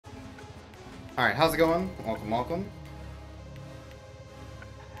Alright, how's it going? Welcome, welcome.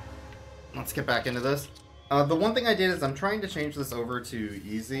 Let's get back into this. The one thing I did is I'm trying to change this over to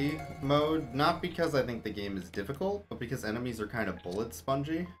easy mode, not because I think the game is difficult, but because enemies are kind of bullet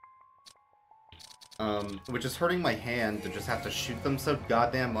spongy. Which is hurting my hand to just have to shoot them so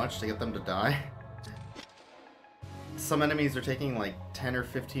goddamn much to get them to die. Some enemies are taking like 10 or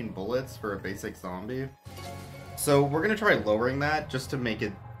 15 bullets for a basic zombie. So we're gonna try lowering that just to make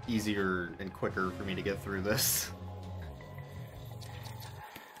it easier and quicker for me to get through this.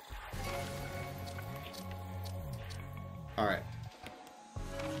 Alright.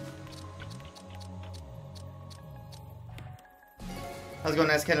 How's it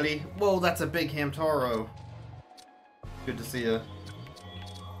going, S. Kennedy? Whoa, that's a big Hamtaro. Good to see you.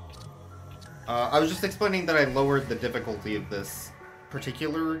 I was just explaining that I lowered the difficulty of this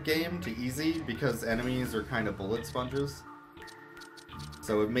particular game to easy because enemies are kind of bullet sponges.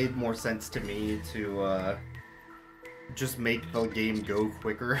 So it made more sense to me to just make the game go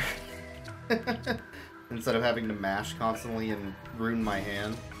quicker instead of having to mash constantly and ruin my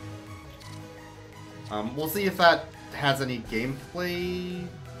hand. We'll see if that has any gameplay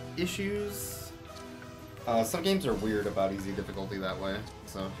issues. Some games are weird about easy difficulty that way,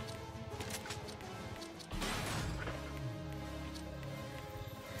 so...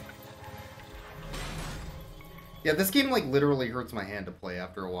 Yeah, this game, like, literally hurts my hand to play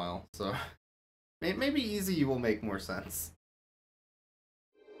after a while, so... Maybe easy will make more sense.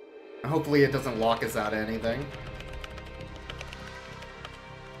 Hopefully it doesn't lock us out of anything.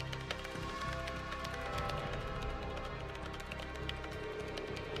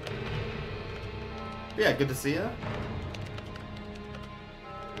 Yeah, good to see ya.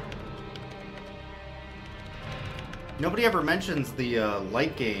 Nobody ever mentions the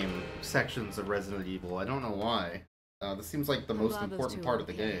light game sections of Resident Evil. I don't know why. This seems like the most important part of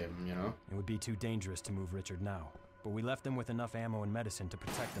the game, you know? It would be too dangerous to move Richard now, but we left them with enough ammo and medicine to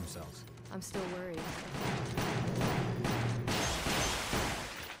protect themselves. I'm still worried.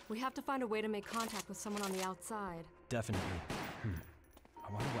 We have to find a way to make contact with someone on the outside. Definitely.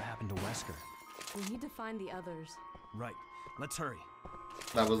 I wonder what happened to Wesker. We need to find the others. Right. Let's hurry.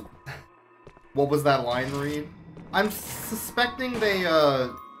 That was... What was that line read? I'm suspecting they,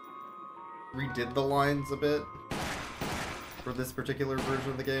 redid the lines a bit for this particular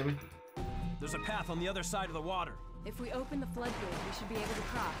version of the game. There's a path on the other side of the water. If we open the floodgate, we should be able to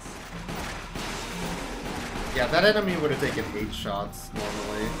cross. Yeah, that enemy would have taken 8 shots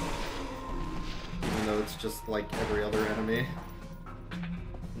normally. Even though it's just like every other enemy.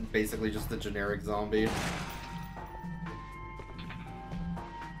 Basically just a generic zombie.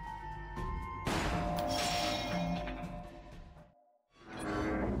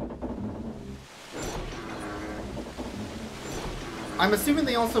 I'm assuming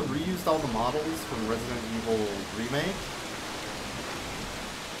they also reused all the models from Resident Evil Remake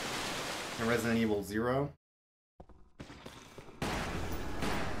and Resident Evil 0.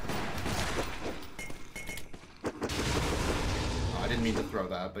 Oh, I didn't mean to throw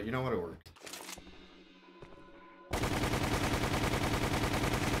that, but you know what, it worked.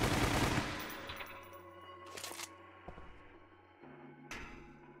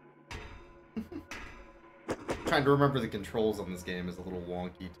 Trying to remember the controls on this game is a little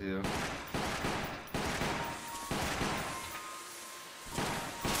wonky too.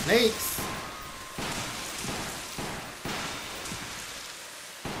 Snakes!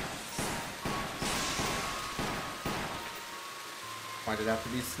 Why did it have to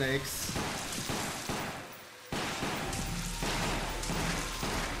be snakes?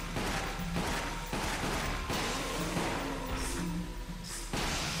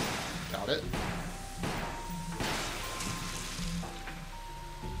 Got it.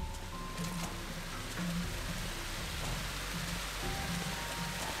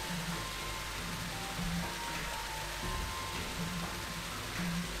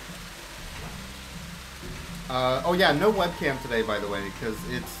 Oh yeah, no webcam today, by the way, because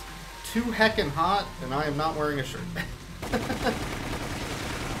it's too heckin' hot, and I am not wearing a shirt.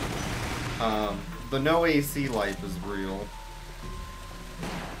 The no AC life is real.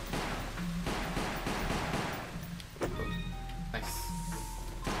 Nice.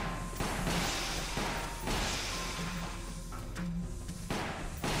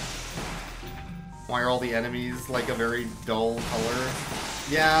 Why are all the enemies like a very dull color?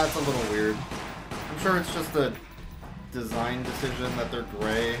 Yeah, it's a little weird. I'm sure it's just a design decision that they're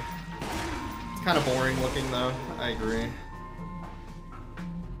gray. It's kind of boring looking though, I agree.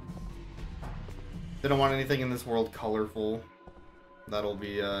 They don't want anything in this world colorful. That'll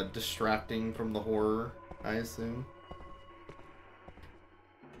be distracting from the horror, I assume.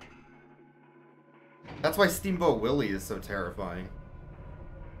 That's why Steamboat Willie is so terrifying.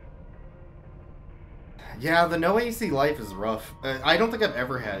 Yeah, the no AC life is rough. I don't think I've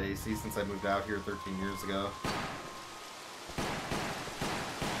ever had AC since I moved out here 13 years ago.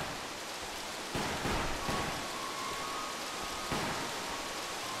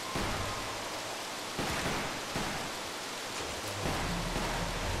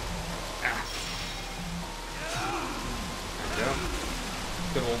 There we go.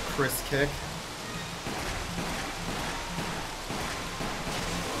 Good old Chris kick.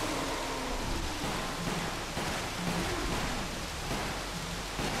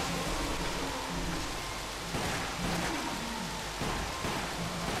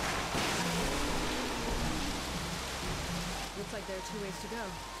 Looks like there are 2 ways to go.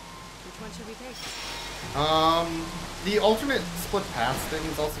 Which one should we take? The alternate split paths thing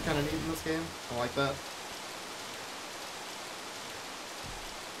is also kind of neat in this game. I like that.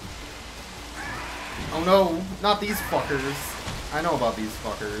 Oh no, not these fuckers. I know about these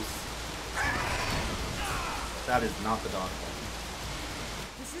fuckers. That is not the dog button.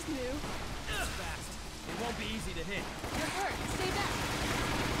 This is new. It's fast. It won't be easy to hit. You're hurt. Stay back.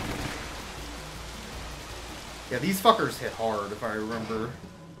 Yeah, these fuckers hit hard if I remember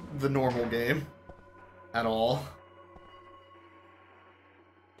the normal game at all.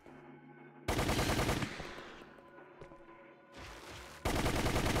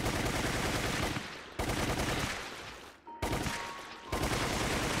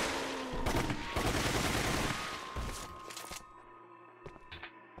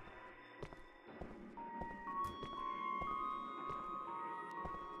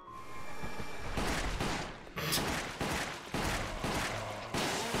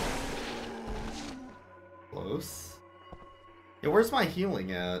 Close. Yeah, where's my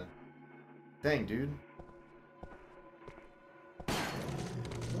healing at? Dang, dude.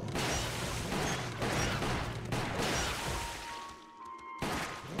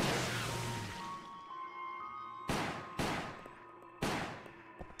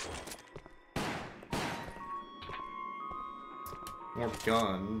 More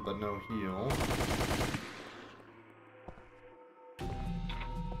gun, but no heal.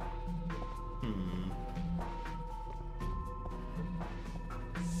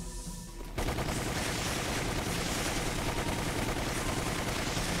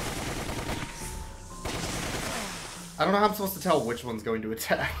 I don't know how I'm supposed to tell which one's going to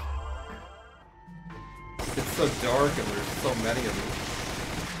attack. It's so dark and there's so many of them.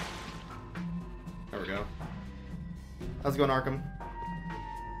 There we go. How's it going, Arkham?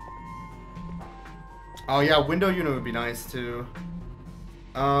 Oh yeah, window unit would be nice too.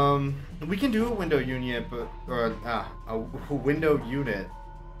 We can do a window unit, but a window unit,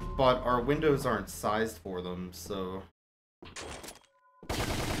 but our windows aren't sized for them, so.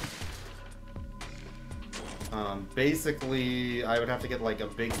 Basically, I would have to get like a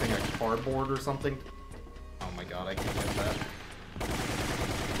big thing of cardboard or something. Oh my god, I can't get that.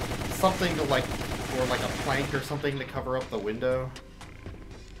 Something to like, or like a plank or something to cover up the window.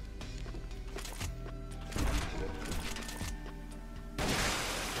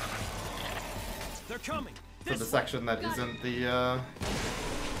 They're coming. For the section that isn't the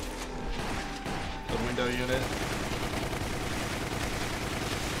window unit.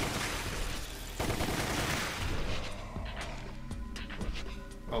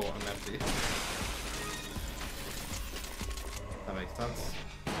 Oh, I'm empty. That makes sense.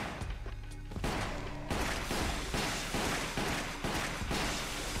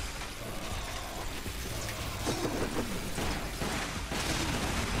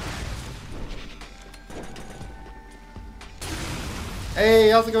 Hey,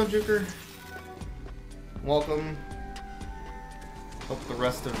 how's it going, Juker? Welcome. Hope the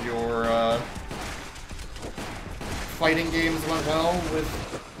rest of your fighting games went well with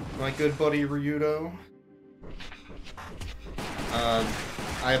my good buddy Ryudo.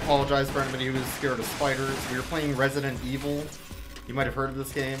 I apologize for anybody who was scared of spiders. We were playing Resident Evil. You might have heard of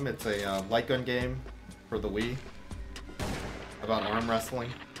this game. It's a light gun game for the Wii about arm wrestling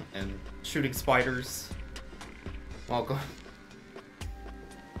and shooting spiders. Welcome.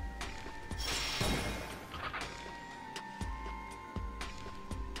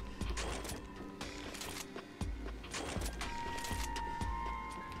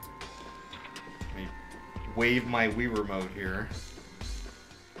 Wave my Wii remote here.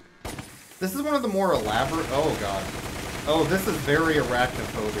 This is one of the more elaborate. Oh god. Oh, this is very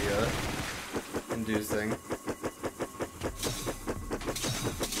arachnophobia inducing.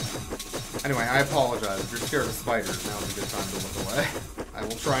 Anyway, I apologize. If you're scared of spiders, now's a good time to look away. I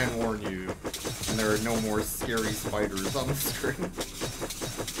will try and warn you, and there are no more scary spiders on the screen.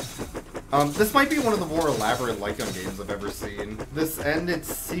 This might be one of the more elaborate light gun games I've ever seen. This and its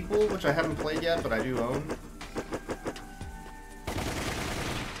sequel, which I haven't played yet, but I do own.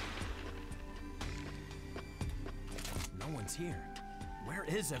 No one's here. Where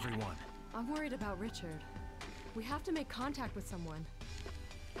is everyone? I'm worried about Richard. We have to make contact with someone.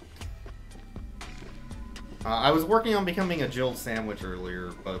 I was working on becoming a Jill sandwich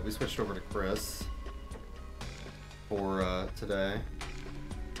earlier, but we switched over to Chris for today.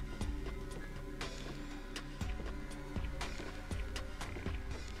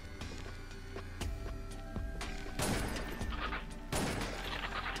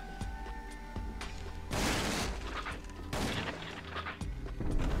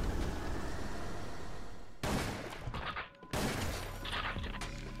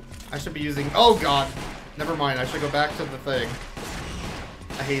 I should be using... Oh god! Never mind, I should go back to the thing.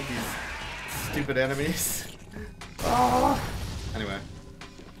 I hate these stupid enemies. Oh. Anyway.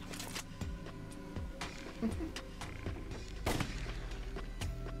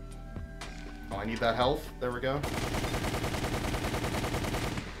 Oh, I need that health. There we go.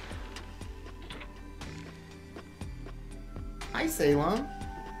 Hi, Salem.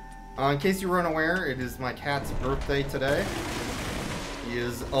 In case you were unaware, it is my cat's birthday today. He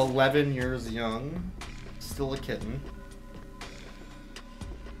is 11 years young. Still a kitten.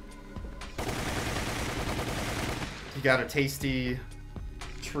 He got a tasty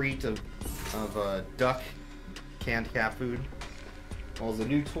treat of duck canned cat food. Well, it's a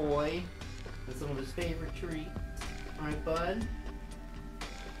new toy. That's some of his favorite treats. Alright, bud.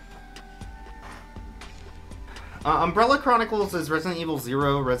 Umbrella Chronicles is Resident Evil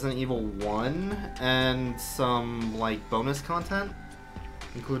 0, Resident Evil 1, and some, like, bonus content.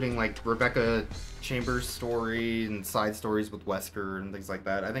 Including, like, Rebecca Chambers' story and side stories with Wesker and things like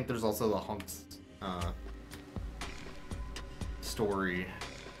that. I think there's also the Hunks story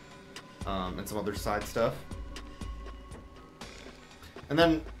and some other side stuff. And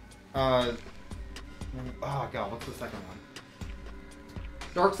then, oh god, what's the second one?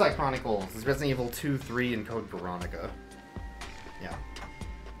 Darkside Chronicles is Resident Evil 2, 3, and Code Veronica. Yeah.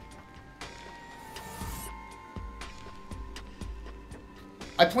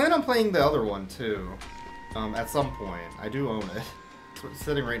 I plan on playing the other one, too, at some point. I do own it. It's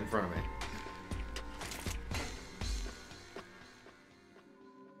sitting right in front of me.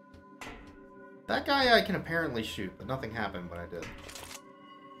 That guy I can apparently shoot, but nothing happened when I did.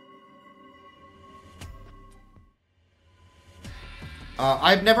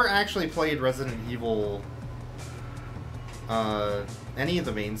 I've never actually played Resident Evil, any of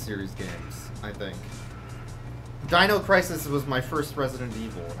the main series games, I think. Dino Crisis was my first Resident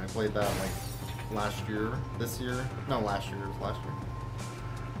Evil, and I played that, like, last year, this year? No, last year, it was last year.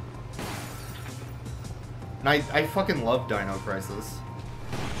 And I fucking love Dino Crisis.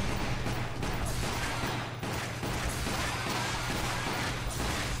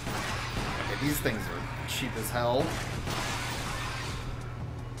 Okay, these things are cheap as hell.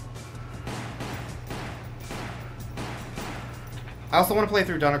 I also want to play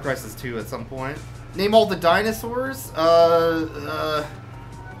through Dino Crisis 2 at some point. Name all the dinosaurs?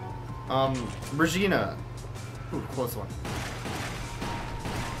 Regina. Ooh, close one.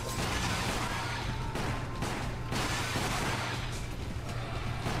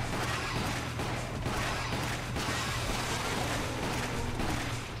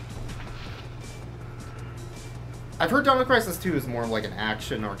 I've heard Dino Crisis 2 is more like an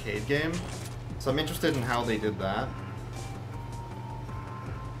action arcade game, so I'm interested in how they did that.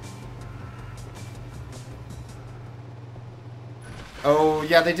 Oh,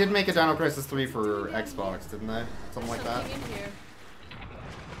 yeah, they did make a Dino Crisis 3 for Xbox, didn't they? Something like that.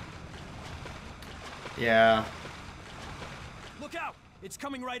 Yeah. Look out! It's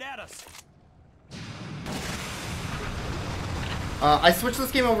coming right at us. I switched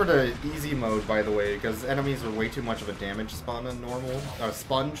this game over to easy mode, by the way, because enemies are way too much of a damage sponge in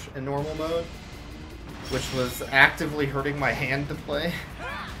normal mode, which was actively hurting my hand to play.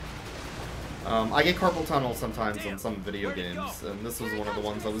 I get carpal tunnel sometimes on some video games, and this was one of the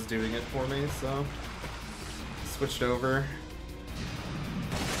ones that was doing it for me, so switched over.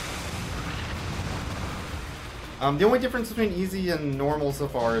 The only difference between easy and normal so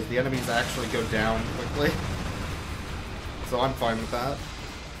far is the enemies actually go down quickly. So I'm fine with that.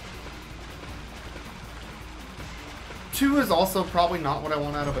 2 is also probably not what I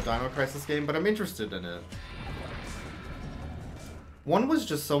want out of a Dino Crisis game, but I'm interested in it. 1 was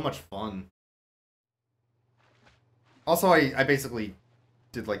just so much fun. Also, I basically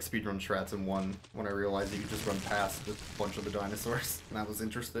did like speedrun strats in 1 when I realized you could just run past a bunch of the dinosaurs, and that was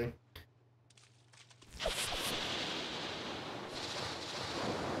interesting.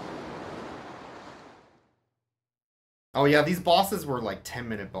 Oh yeah, these bosses were like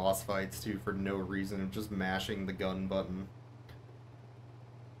 10-minute boss fights too for no reason, of just mashing the gun button.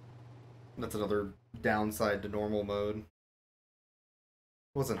 That's another downside to normal mode. It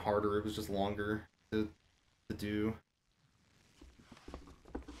wasn't harder, it was just longer to do.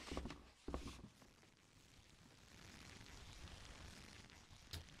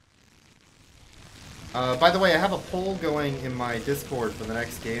 By the way, I have a poll going in my Discord for the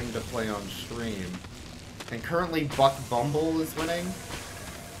next game to play on stream. And currently Buck Bumble is winning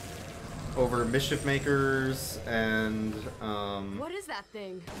over Mischief Makers and, What is that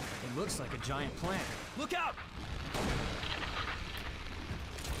thing? It looks like a giant plant. Look out!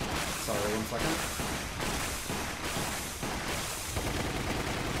 Sorry, 1 second.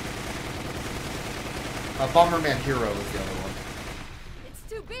 Bomberman Hero is the other one. It's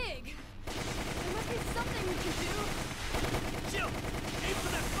too big. There must be something we can do. Jill, aim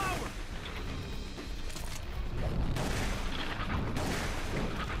for that flower!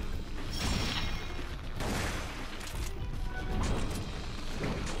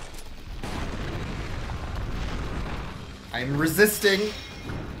 I'm resisting.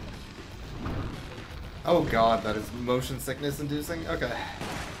 Oh god, that is motion sickness inducing? Okay.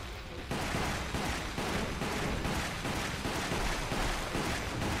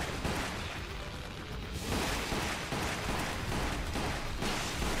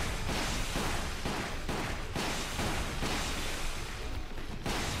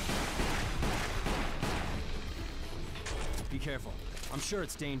 Be careful. I'm sure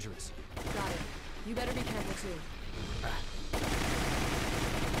it's dangerous. Got it. You better be careful too.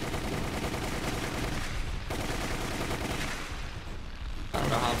 I don't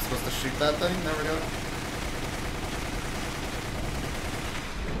know how I'm supposed to shoot that thing. There we go.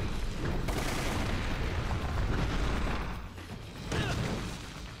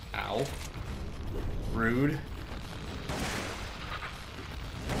 Ow. Rude.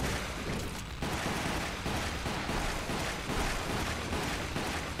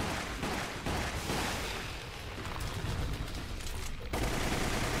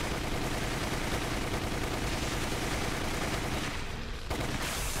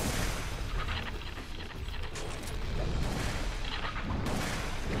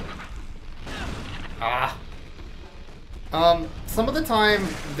 Some of the time,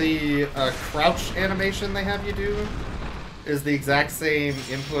 the crouch animation they have you do is the exact same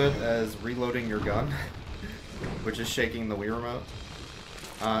input as reloading your gun, which is shaking the Wii remote.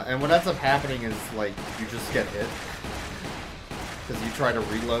 And what ends up happening is, like, you just get hit. Because you try to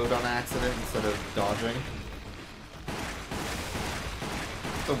reload on accident instead of dodging.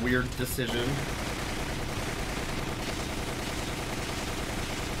 It's a weird decision.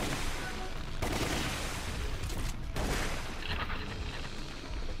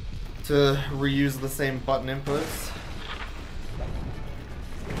 To reuse the same button inputs.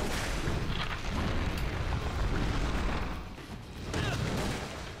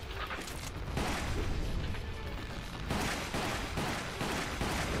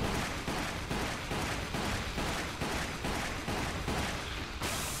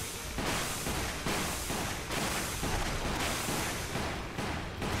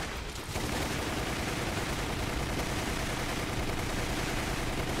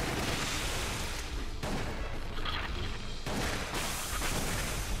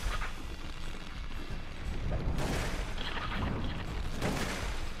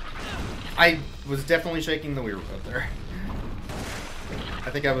 I was definitely shaking the Wii remote there.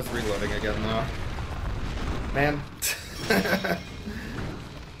 I think I was reloading again, though. Man.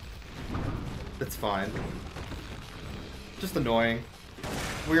 It's fine. Just annoying.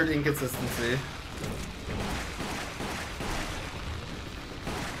 Weird inconsistency.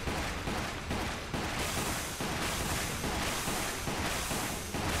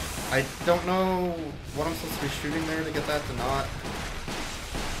 I don't know what I'm supposed to be shooting there to get that to not...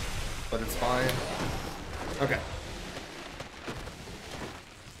 But it's fine. Okay.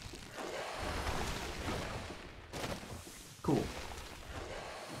 Cool.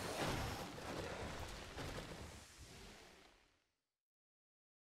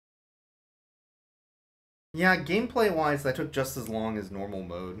 Yeah, gameplay-wise, that took just as long as normal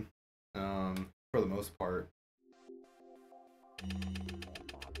mode. For the most part.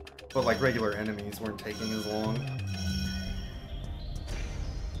 But, like, regular enemies weren't taking as long.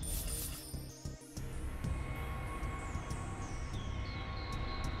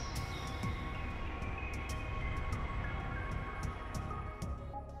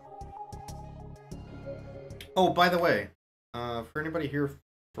 Oh, by the way, for anybody here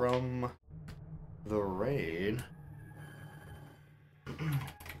from the raid,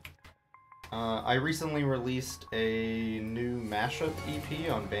 I recently released a new mashup EP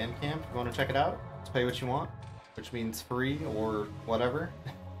on Bandcamp. If you want to check it out, it's pay what you want, which means free or whatever.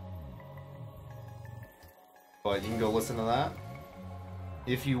 But you can go listen to that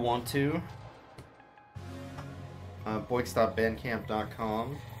if you want to.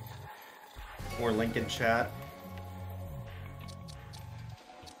 Boix.bandcamp.com or link in chat.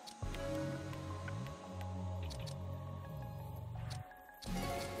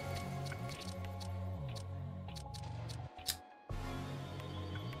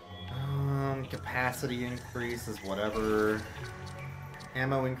 Capacity increase is whatever.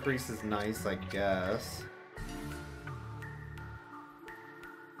 Ammo increase is nice, I guess.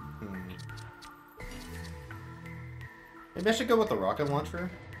 Maybe I should go with the rocket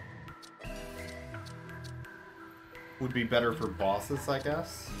launcher. Would be better for bosses, I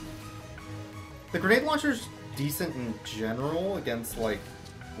guess. The grenade launcher's decent in general against, like,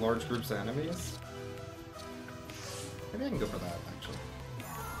 large groups of enemies. Maybe I can go for that, actually.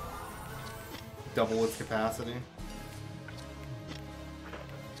 Double its capacity.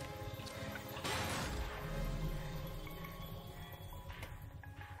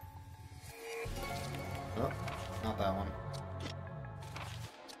 Oh, not that one.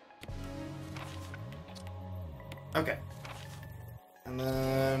 Okay. And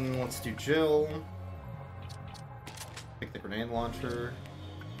then let's do Jill. Pick the grenade launcher.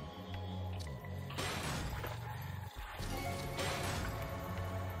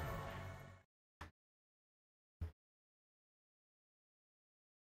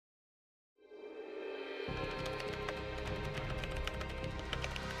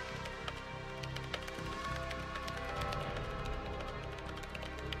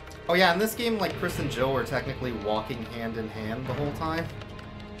 Oh yeah, in this game, like, Chris and Jill are technically walking hand in hand the whole time.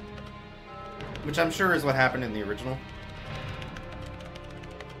 Which I'm sure is what happened in the original.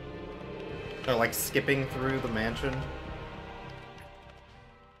 They're, like, skipping through the mansion.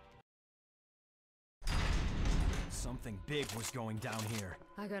 Something big was going down here.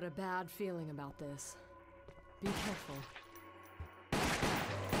 I got a bad feeling about this. Be careful.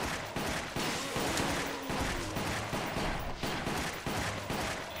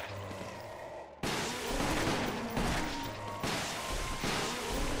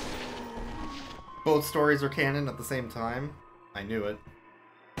 Both stories are canon at the same time. I knew it.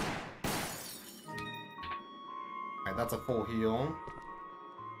 Alright, that's a full heal.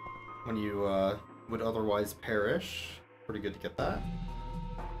 When you would otherwise perish. Pretty good to get that.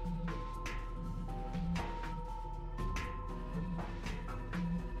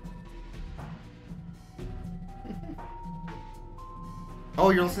 Oh,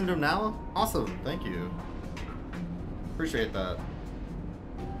 you're listening to him now? Awesome, thank you. Appreciate that.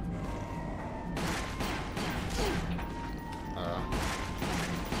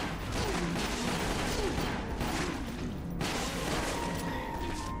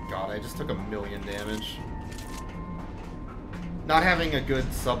 God, I just took 1,000,000 damage. Not having a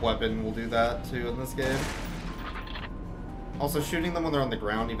good sub-weapon will do that too in this game. Also, shooting them when they're on the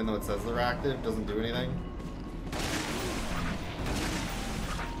ground, even though it says they're active, doesn't do anything.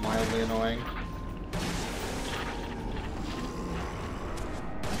 Mildly annoying.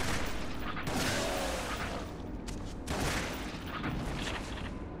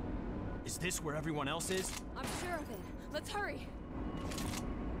 Is this where everyone else is? I'm sure of it. Let's hurry.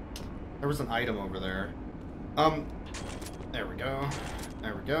 There was an item over there. There we go.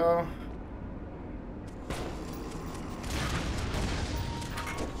 There we go.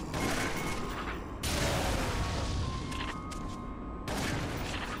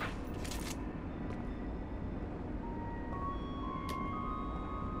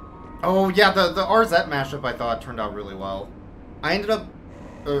 Oh yeah, the RZ mashup I thought turned out really well. I ended up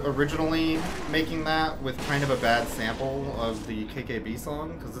originally making that with kind of a bad sample of the KKB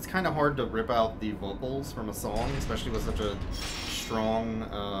song, because it's kind of hard to rip out the vocals from a song, especially with such a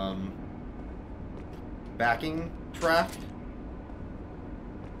strong backing track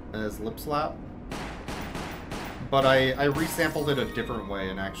as lip slap. But I resampled it a different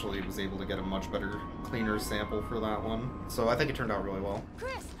way and actually was able to get a much better, cleaner sample for that one. So I think it turned out really well.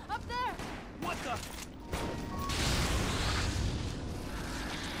 Chris, up there! What the?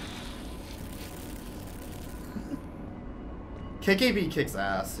 KKB kicks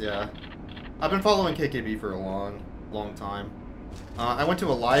ass, yeah. I've been following KKB for a long time. I went to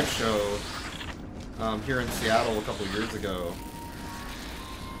a live show here in Seattle a couple years ago.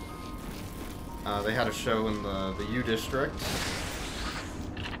 They had a show in the U District.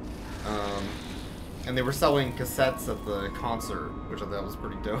 And they were selling cassettes at the concert, which I thought was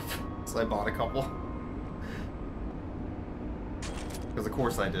pretty dope. So I bought a couple. Because of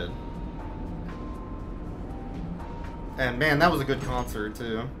course I did. And man, that was a good concert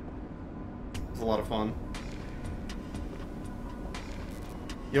too. It was a lot of fun.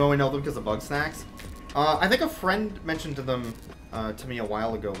 You only know them because of Bug Snacks? I think a friend mentioned to them to me a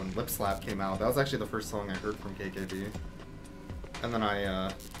while ago when Lip Slap came out. That was actually the first song I heard from KKB. And then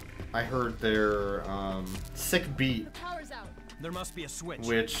I heard their Sick Beat, There must be a switch.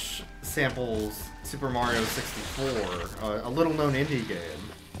 which samples Super Mario 64, a little known indie game.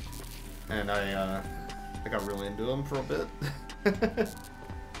 And I got really into them for a bit.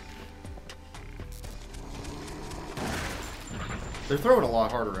 They're throwing a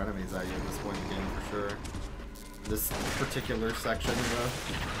lot harder enemies at you at this point in the game, for sure. This particular section,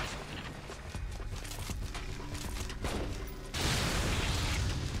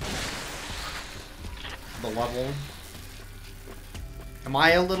 the level. Am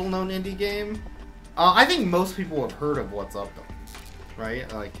I a little known indie game? I think most people have heard of What's Up though, right?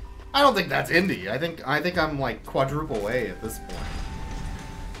 Like, I don't think that's indie. I think I'm like quadruple A at this point.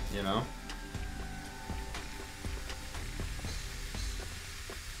 You know?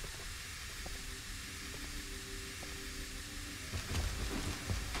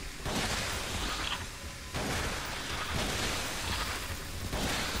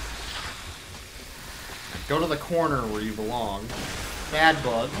 Go to the corner where you belong. Bad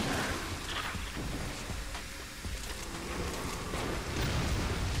bug.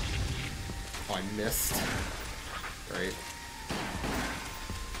 Oh, I missed. Great.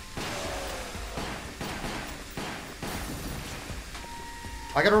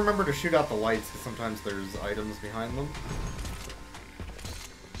 I gotta remember to shoot out the lights because sometimes there's items behind them.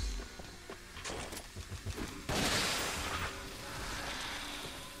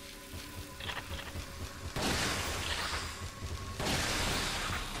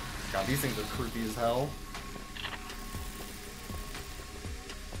 God, these things are creepy as hell.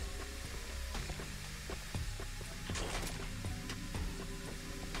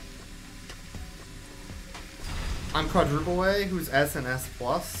 I'm quadruple A, who's S and S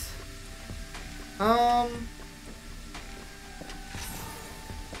plus.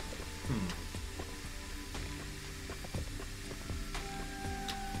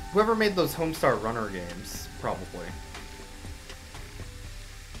 Whoever made those Homestar Runner games, probably.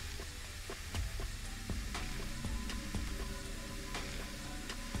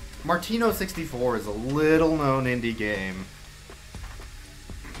 Martino 64 is a little known indie game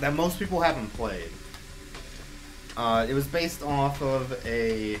that most people haven't played. It was based off of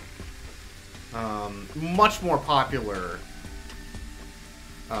a much more popular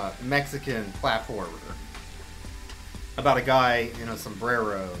Mexican platformer about a guy in a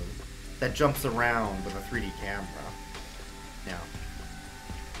sombrero that jumps around with a 3D camera. Yeah.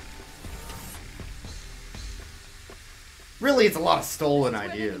 Really, it's a lot of stolen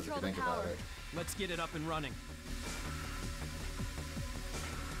ideas if you think about it. Let's get it up and running.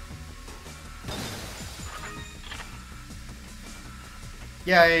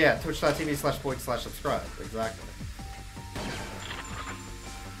 Yeah. Twitch.tv/boyd/subscribe. Exactly.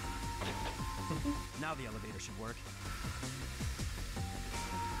 Now the elevator should work.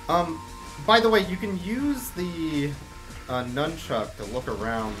 By the way, you can use the nunchuck to look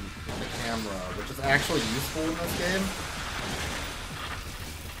around in the camera, which is actually useful in this game.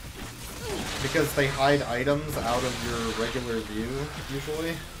 Because they hide items out of your regular view,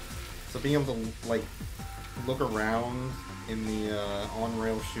 usually. So being able to, like, look around in the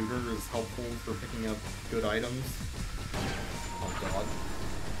on-rail shooter is helpful for picking up good items. Oh god.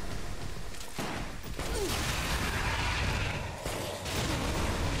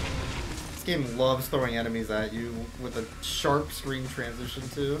 This game loves throwing enemies at you with a sharp screen transition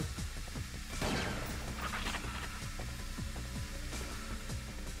too.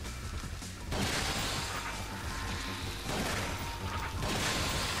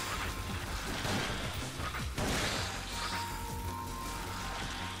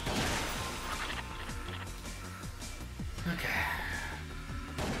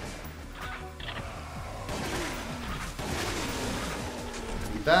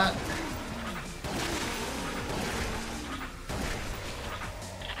 That.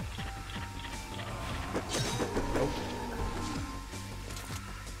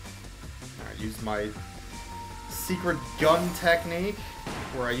 I use my secret gun technique,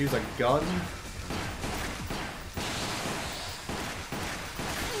 where I use a gun.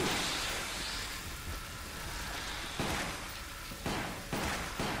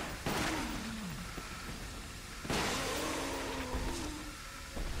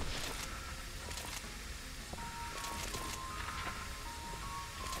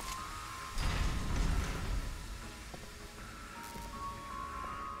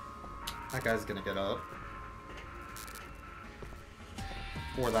 That guy's gonna get up.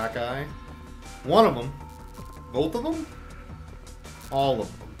 Or that guy. One of them. Both of them? All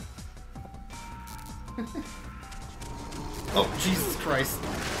of them. Oh, Jesus Christ.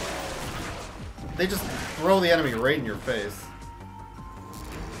 They just throw the enemy right in your face.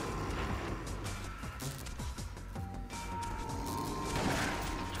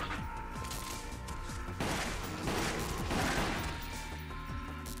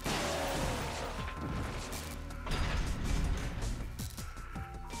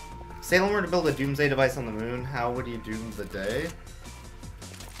 Salem were to build a doomsday device on the moon, how would you doom the day?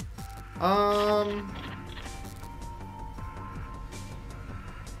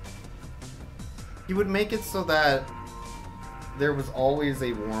 You would make it so that there was always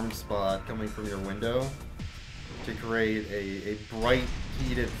a warm spot coming from your window to create a bright,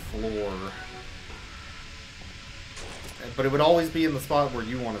 heated floor. But it would always be in the spot where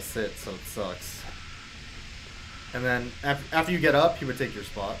you want to sit, so it sucks. And then, after you get up, he would take your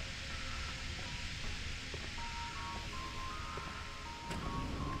spot.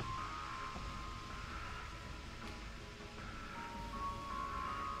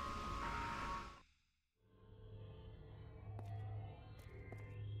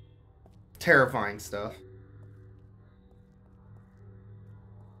 Terrifying stuff.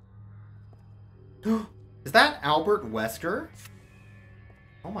 Is that Albert Wesker?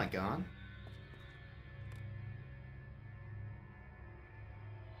 Oh my god.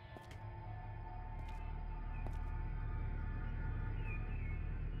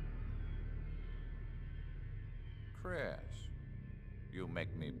 Chris, you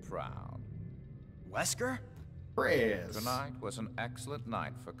make me proud. Wesker? Chris. Tonight was an excellent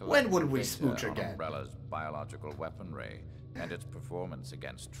night for When would we data smooch on again? Umbrella's biological weaponry and its performance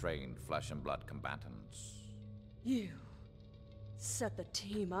against trained flesh and blood combatants. You set the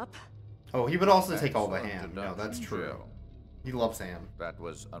team up? Oh, he would also take all the Excellent ham. No, that's deduction, true. Jill. He loves ham. That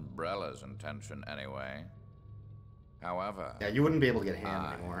was Umbrella's intention anyway. However, Yeah, you wouldn't be able to get ham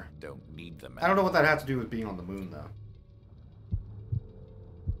I anymore. don't need them I don't know what that anymore. had to do with being on the moon, though.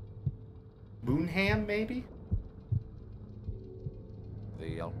 Moon ham, maybe?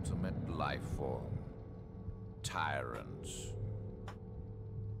 The ultimate life form. Tyrants.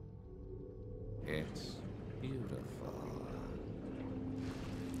 It's beautiful.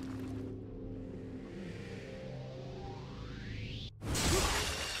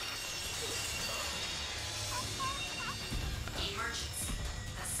 Emergency.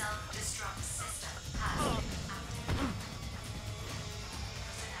 The self-destruct system has been activated.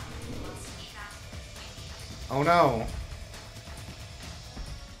 Personnel must evacuate. Oh no.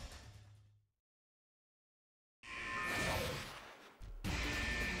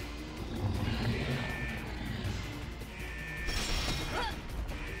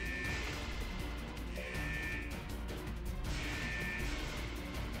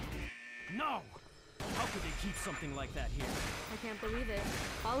 No! How could they keep something like that here? I can't believe it.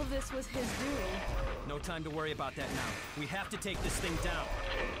 All of this was his doing. No time to worry about that now. We have to take this thing down.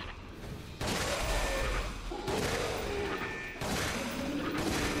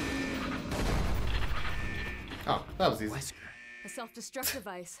 Oh, that was easy. Wesker. A self-destruct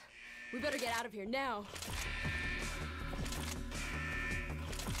device. We better get out of here now.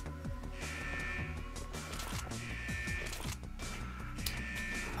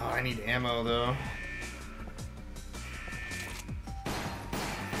 Oh, I need ammo, though.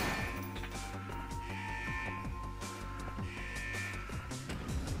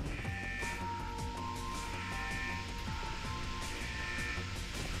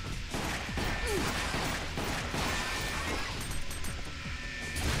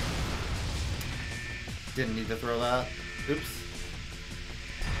 Didn't need to throw that. Oops.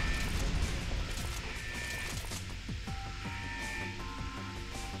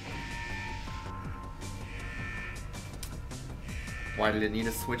 Why did it need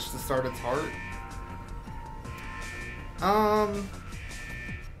a switch to start its heart?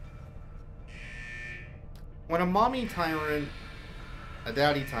 When a mommy tyrant, a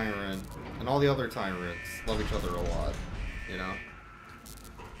daddy tyrant, and all the other tyrants love each other a lot, you know?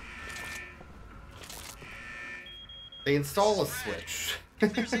 They install a switch.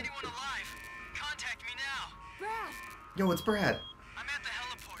 If there's anyone alive, contact me now. Brad! Yo, it's Brad. I'm at the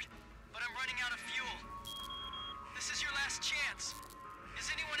heliport, but I'm running out of fuel. This is your last chance. Is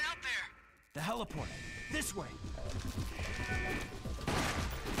anyone out there? The heliport. This way.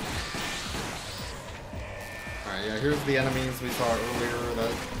 Alright, yeah, here's the enemies we saw earlier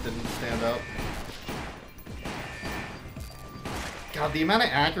that didn't stand up. God, the amount of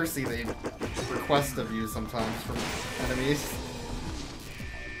accuracy they request of you sometimes from enemies.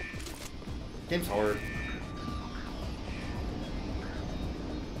 Game's hard.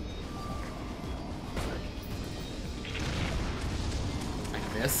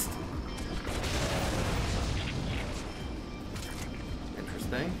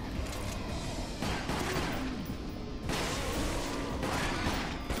 Interesting.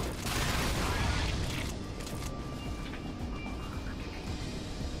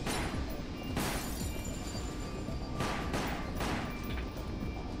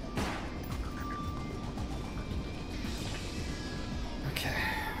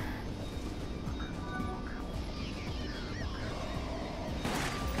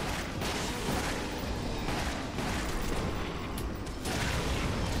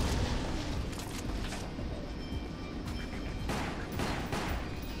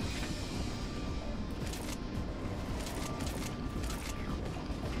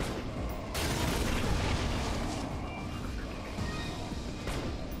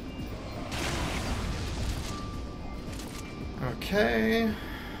 Okay.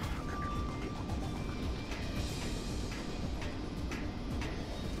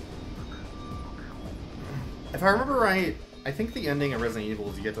 If I remember right, I think the ending of Resident Evil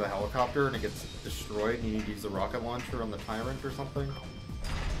is you get to the helicopter and it gets destroyed and you need to use a rocket launcher on the Tyrant or something.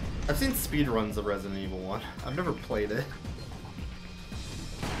 I've seen speedruns of Resident Evil 1. I've never played it.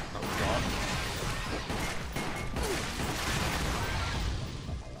 Oh god.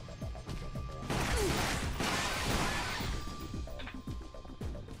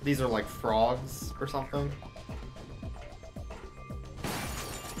 These are like frogs or something.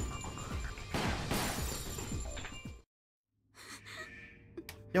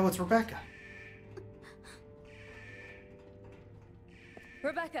 Yo, it's Rebecca.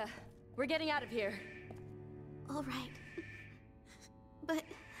 Rebecca, we're getting out of here. All right. But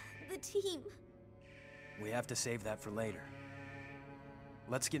the team... We have to save that for later.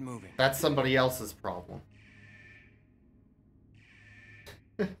 Let's get moving. That's somebody else's problem.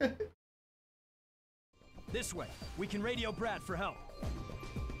 This way. We can radio Brad for help.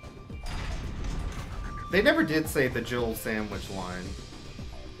 They never did say the Jill sandwich line.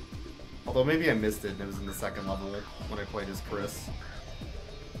 Although maybe I missed it and it was in the second level when I played as Chris.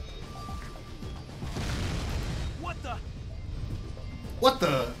 What the? What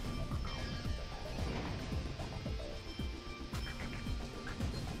the?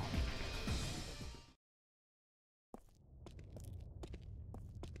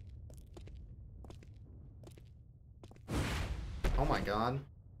 Oh my god.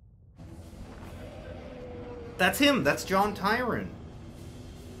 That's him! That's John Tyrant!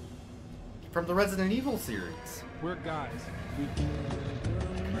 From the Resident Evil series. We're guys.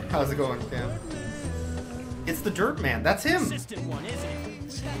 How's it going, Cam? It's the Dirt Man, that's him! Assistant one, isn't it? We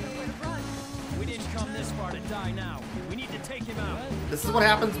got nowhere to run. We didn't come this far to die now. We need to take him out. This is what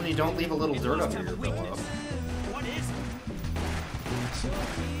happens when you don't leave a little It dirt must under have your a pillow. weakness. What is it?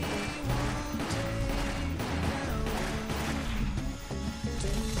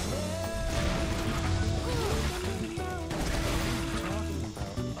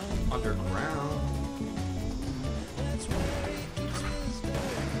 Underground.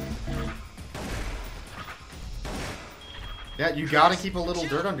 Yeah, you gotta keep a little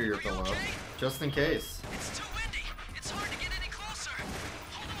dirt under your pillow, just in case. It's too windy. It's hard to get any closer.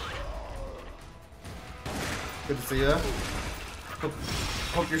 Hold on. Good to see ya.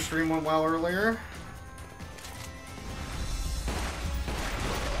 Hope your stream went well earlier.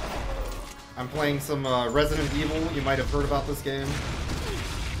 I'm playing some Resident Evil. You might have heard about this game.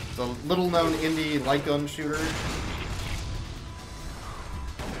 It's a little-known indie light gun shooter.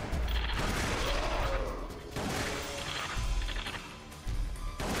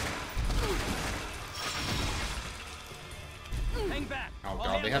 Hang back. Oh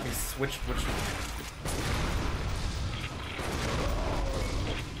god, they have me switch.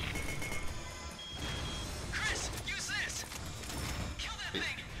 Chris, use this. Kill that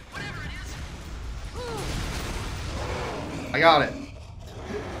thing. Whatever it is. I got it.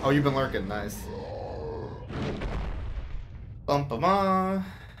 Oh, you've been lurking. Nice. Bum-ba-ma.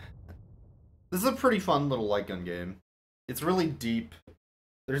 This is a pretty fun little light gun game. It's really deep.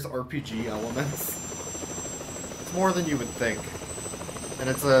 There's RPG elements. It's more than you would think. And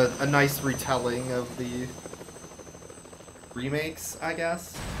it's a nice retelling of the remakes, I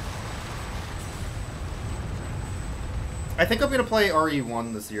guess. I think I'm gonna play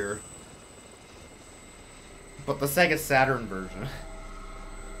RE1 this year. But the Sega Saturn version.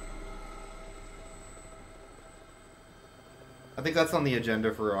 I think that's on the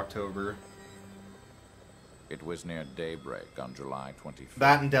agenda for October. It was near daybreak on July 25th.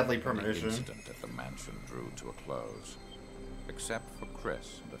 That and Deadly when the Premonition. incident at the mansion drew to a close. Except for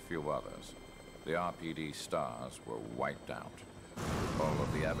Chris and a few others, the RPD stars were wiped out. All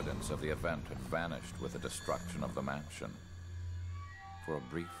of the evidence of the event had vanished with the destruction of the mansion. For a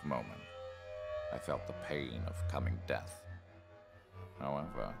brief moment, I felt the pain of coming death.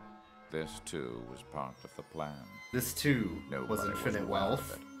 However, this too was part of the plan. This too was Nobody infinite aware of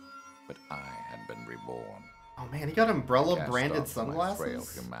wealth. it, but I had been reborn Oh man, he got umbrella Cast branded off my frail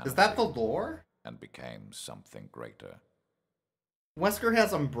sunglasses? Is humanity. that the lore? and became something greater. Wesker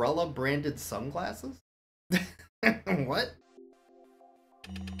has umbrella branded sunglasses? What?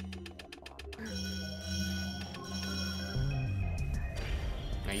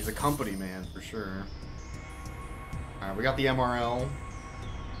 Yeah, he's a company man for sure. Alright, we got the MRL.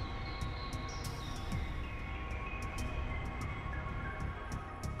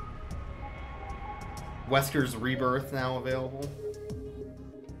 Wesker's Rebirth now available.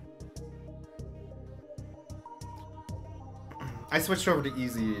 I switched over to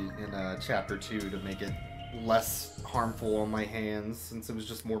easy in chapter 2 to make it less harmful on my hands, since it was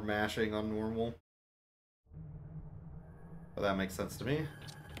just more mashing on normal. But that makes sense to me.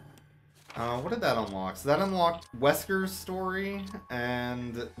 What did that unlock? So that unlocked Wesker's story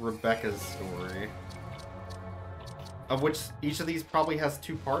and Rebecca's story. Of which each of these probably has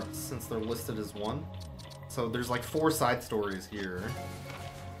 2 parts, since they're listed as 1. So there's like 4 side stories here.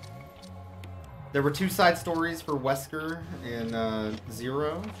 There were 2 side stories for Wesker in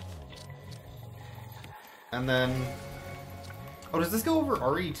 0. And then... Oh, does this go over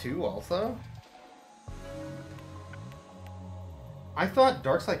RE2 also? I thought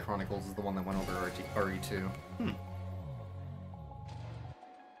Darkside Chronicles is the one that went over RE2.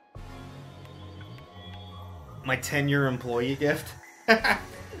 My 10-year employee gift?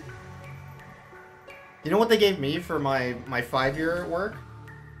 You know what they gave me for my 5-year at work?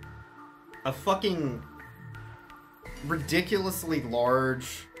 A fucking ridiculously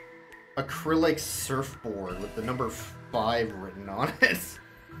large acrylic surfboard with the number 5 written on it.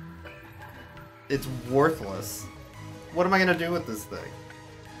 It's worthless. What am I gonna do with this thing?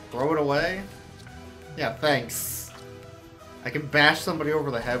 Throw it away? Yeah, thanks. I can bash somebody over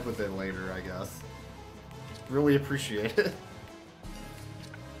the head with it later, I guess. Really appreciate it.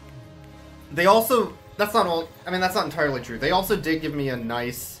 They also... That's not all... I mean, that's not entirely true. They also did give me a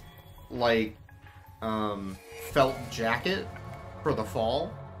nice... like, felt jacket for the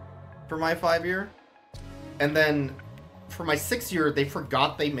fall for my 5-year. And then for my 6-year, they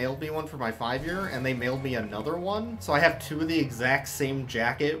forgot they mailed me one for my 5-year, and they mailed me another one. So I have 2 of the exact same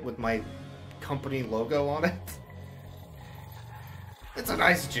jacket with my company logo on it. It's a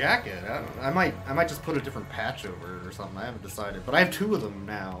nice jacket. I might just put a different patch over it or something. I haven't decided. But I have 2 of them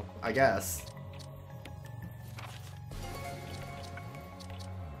now, I guess.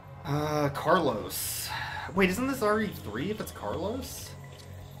 Carlos. Wait, isn't this RE3 if it's Carlos?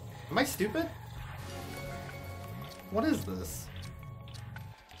 Am I stupid? What is this?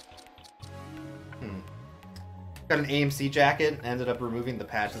 Got an AMC jacket, ended up removing the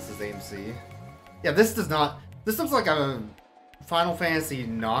patch that says AMC. Yeah, this does not... This looks like a Final Fantasy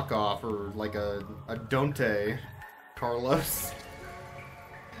knockoff, or like a Dante Carlos.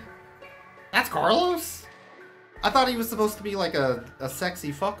 That's Carlos? I thought he was supposed to be like a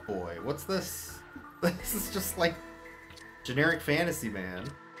sexy fuckboy. What's this? This is just like generic fantasy man.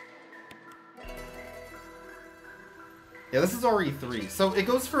 Yeah, this is RE3. So it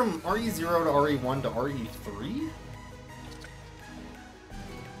goes from RE0 to RE1 to RE3?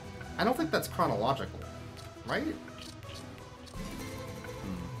 I don't think that's chronological, right?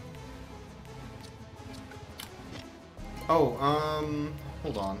 Oh,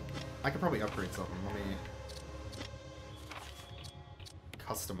 hold on. I could probably upgrade something. Let me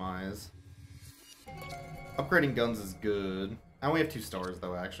customize. Upgrading guns is good. I only have 2 stars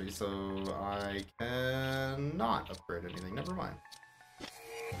though, actually, so I cannot upgrade anything. Never mind.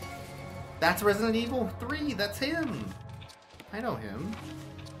 That's Resident Evil 3. That's him. I know him.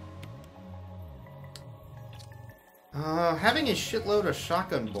 Having a shitload of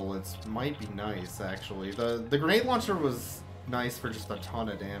shotgun bullets might be nice, actually. The grenade launcher was nice for just a ton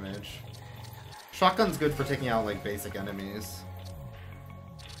of damage. Shotgun's good for taking out, like, basic enemies.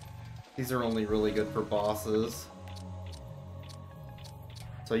 These are only really good for bosses.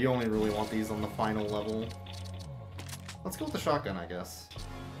 So you only really want these on the final level. Let's go with the shotgun, I guess.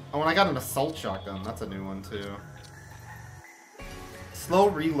 Oh, and I got an assault shotgun. That's a new one, too. Slow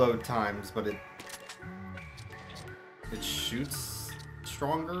reload times, but it shoots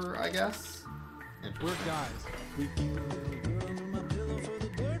stronger, I guess? We're guys.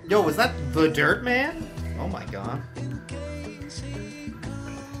 Yo, is that the Dirt Man? Oh my god.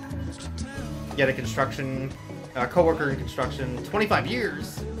 Get a construction... co-worker in construction. 25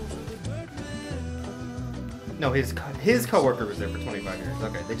 years? No, his co-worker was there for 25 years.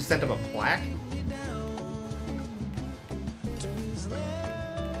 Okay, they just sent him a plaque?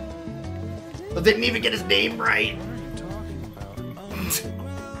 But didn't even get his name right!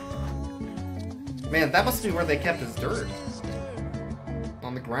 Man, that must be where they kept his dirt.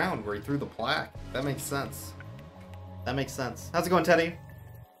 On the ground where he threw the plaque. That makes sense. That makes sense. How's it going, Teddy?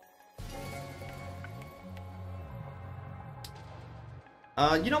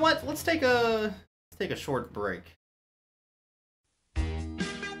 You know what? Let's take a short break.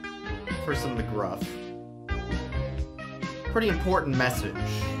 For some McGruff. Pretty important message,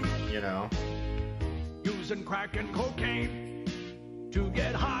 you know. Using crack and cocaine to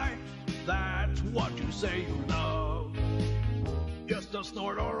get high, that's what you say you love. Just a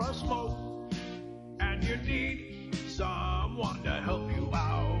snort or a smoke, and you need someone to help you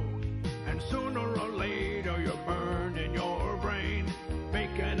out. And sooner or later you're burned in your brain,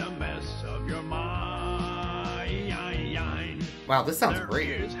 making a mess of your mind. Wow, this sounds great.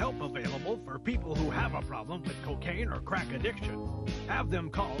 There is help available for people who have a problem with cocaine or crack addiction. Have them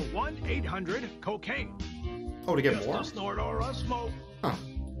call 1-800-COCAINE. Oh, to get Just more? a snort or a smoke. Huh.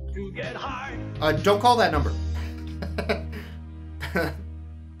 To get high. Don't call that number.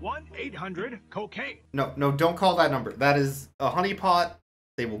 1-800-COCAINE. No, don't call that number. That is a honeypot.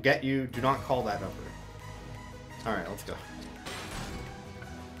 They will get you. Do not call that number. Alright, let's go.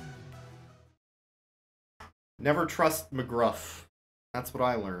 Never trust McGruff. That's what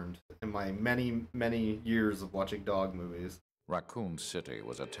I learned in my many, many years of watching dog movies. Raccoon City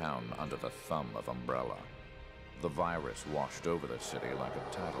was a town under the thumb of Umbrella. The virus washed over the city like a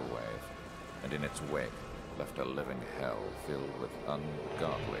tidal wave, and in its wake left a living hell filled with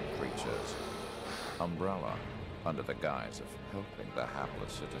ungodly creatures. Umbrella, under the guise of helping the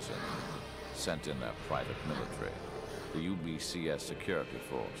hapless citizen, sent in their private military, the UBCS security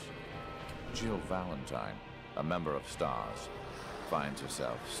force. Jill Valentine, a member of STARS, finds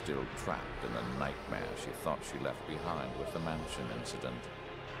herself still trapped in the nightmare she thought she left behind with the mansion incident.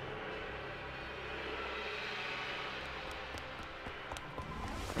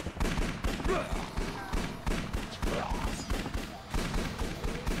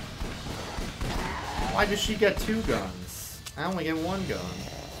 Why does she get 2 guns? I only get 1 gun.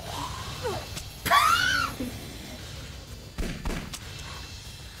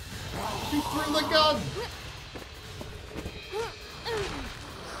 She threw the gun!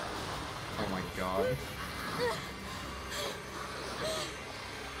 Oh my god.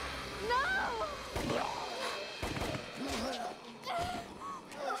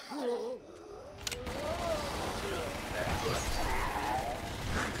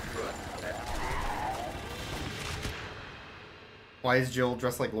 Why is Jill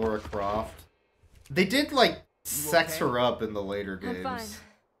dressed like Laura Croft? They did, like, sex her up in the later games. I'm fine.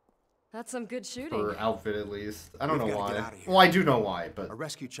 That's some good shooting. Her outfit, at least. I don't know We've gotta why. get out of here. Well, I do know why, but... A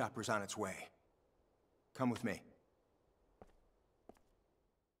rescue chopper's on its way. Come with me.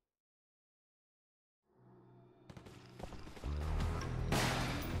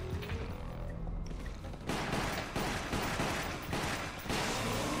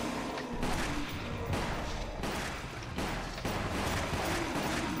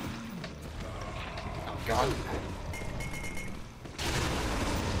 Oh, God.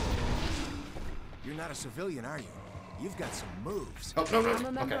 You're not a civilian, are you? You've got some moves. Oh, no, no. I'm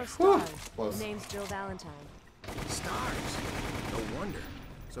a member Okay. of Whew. STARS. Close. Name's Jill Valentine. Stars. No wonder.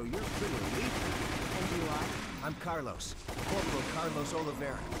 So you're pretty elite. And you are? I'm Carlos. Corporal Carlos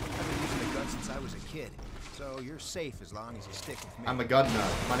Oliveira. I've been using a gun since I was a kid. So you're safe as long as you stick with me. I'm a gun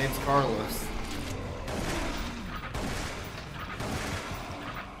nut. My name's Carlos.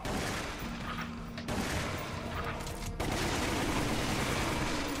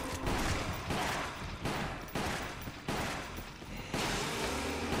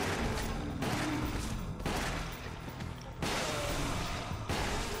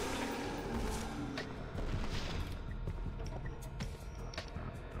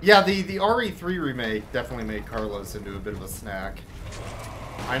 Yeah, the RE3 remake definitely made Carlos into a bit of a snack.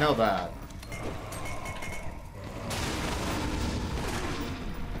 I know that.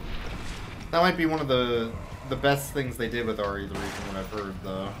 That might be one of the best things they did with RE3 from what I've heard,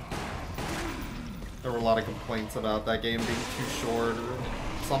 though. There were a lot of complaints about that game being too short or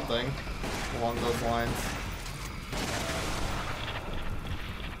something along those lines.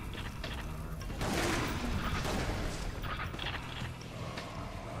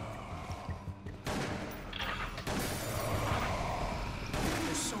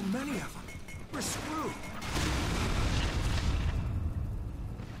 There's so many of them. We're screwed.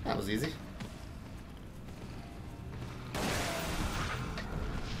 That was easy.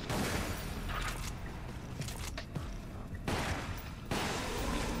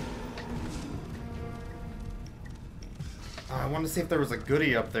 I wanted to see if there was a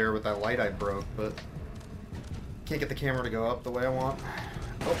goodie up there with that light I broke, but Can't get the camera to go up the way I want.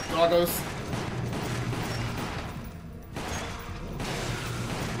 Oh, doggos.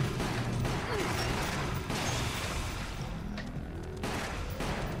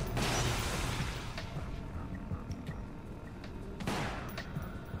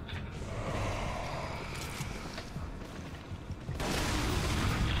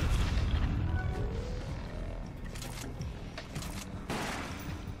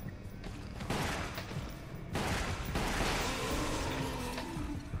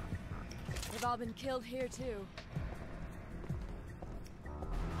 They've all been killed here too.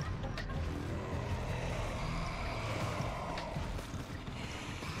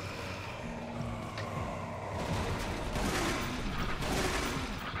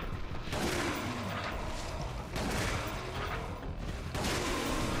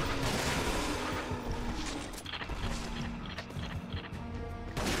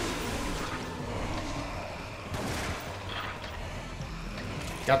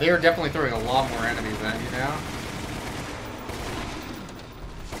 Yeah, they are definitely throwing a lot more enemies at you now.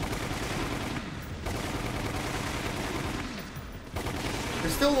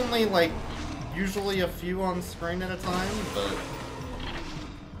 There's still only, like, usually a few on screen at a time, but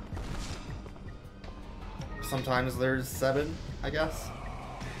sometimes there's 7, I guess.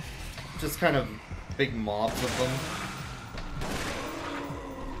 Just kind of big mobs of them.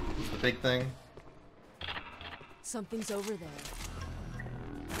 Is the big thing. Something's over there.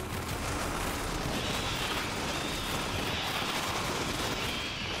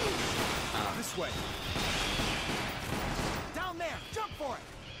 This way. Down there! Jump for it!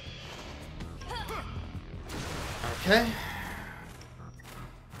 Okay.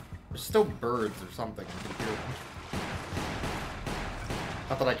 There's still birds or something. I can hear them.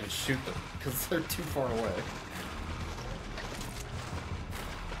 Not that I can shoot them, because they're too far away.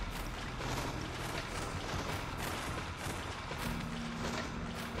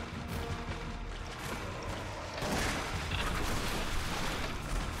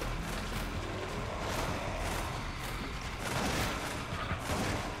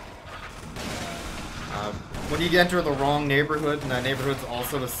 When you enter the wrong neighborhood, and that neighborhood's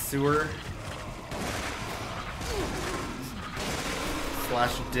also a sewer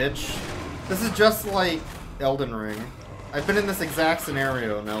 / ditch. This is just like Elden Ring. I've been in this exact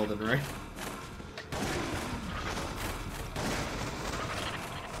scenario in Elden Ring.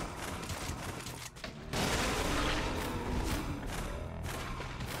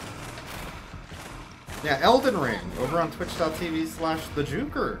 Yeah, Elden Ring, over on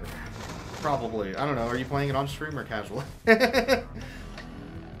twitch.tv/thejuker. Probably. I don't know. Are you playing it on stream or casually? Oh,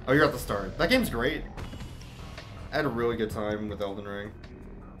 you're at the start. That game's great. I had a really good time with Elden Ring.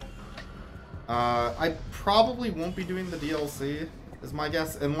 I probably won't be doing the DLC, is my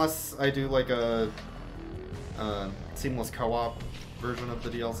guess, unless I do like a seamless co-op version of the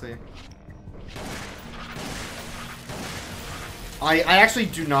DLC. I actually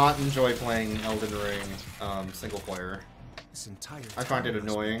do not enjoy playing Elden Ring single player. This entire I find it town must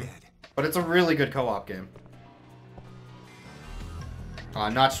be annoying. dead. But it's a really good co-op game.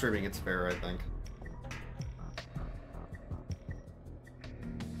 Not streaming, it's fair, I think.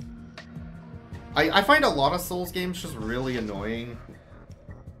 I find a lot of Souls games just really annoying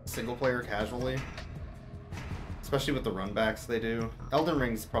single player casually. Especially with the runbacks they do. Elden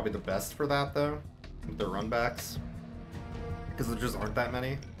Ring's probably the best for that though, with their runbacks. Because there just aren't that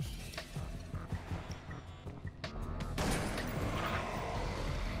many.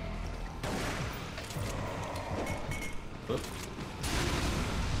 Oops.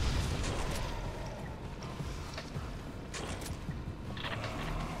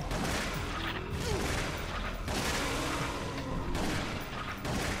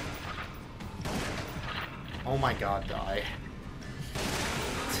 Oh my god, die.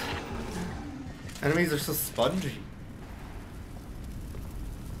 Enemies are so spongy.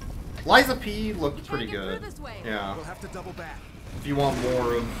 Liza P looked pretty good. Yeah. We'll have to double back. If you want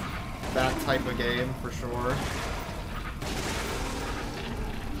more of that type of game, for sure.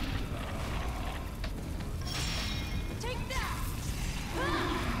 Take that!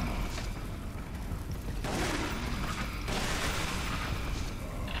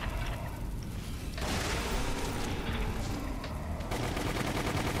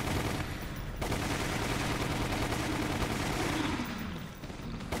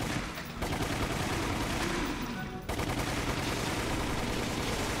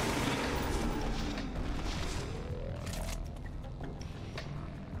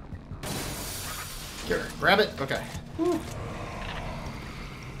 Here, grab it. Okay. Whew.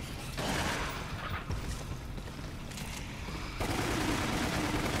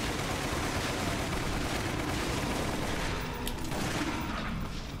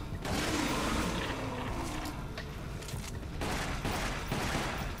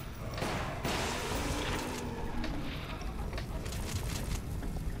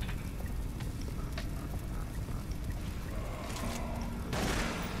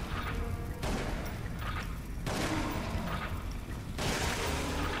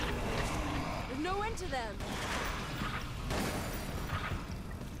 on to them.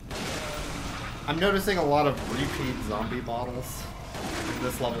 I'm noticing a lot of repeat zombie models in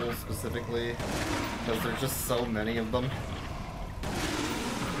this level specifically, because there's just so many of them.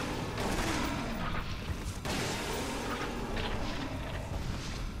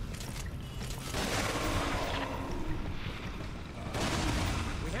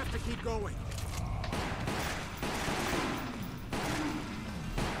 We have to keep going.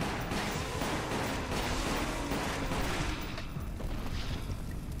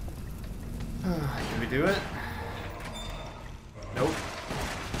 Can we do it? Nope.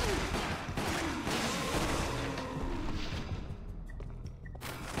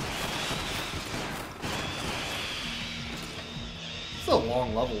 It's a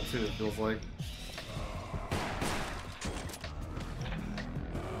long level too, it feels like.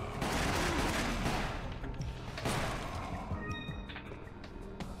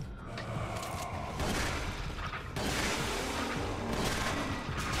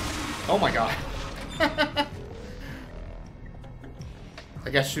 Oh my god. I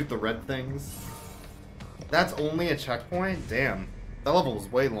guess shoot the red things. That's only a checkpoint? Damn. That level was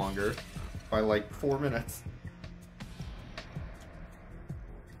way longer. By like 4 minutes.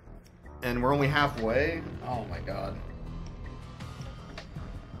 And we're only halfway? Oh my god.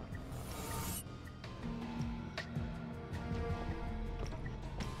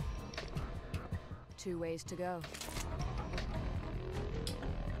 Two ways to go.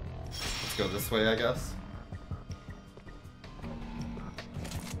 Let's go this way, I guess.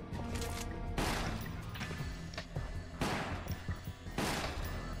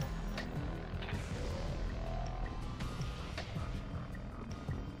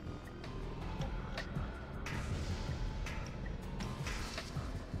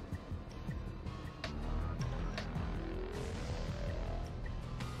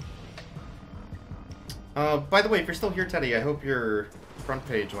 By the way, if you're still here, Teddy, I hope your front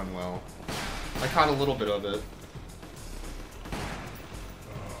page went well. I caught a little bit of it.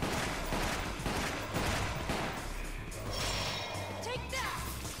 Take that!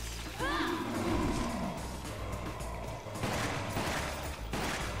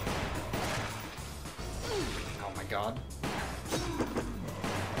 Oh my god.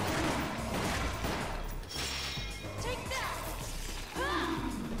 Take that!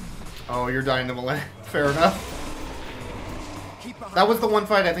 Oh, you're dying to Malay. Fair enough. That was the one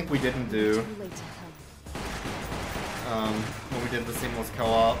fight I think we didn't do. When we did the seamless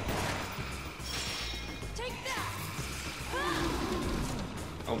co-op.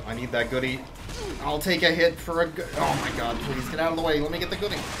 Oh, I need that goodie. I'll take a hit for a good. Oh my god, please get out of the way. Let me get the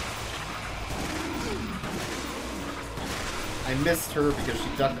goodie. I missed her because she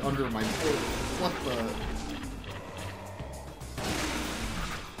ducked under my foot. What the?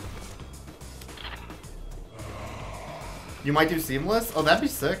 You might do seamless? Oh, that'd be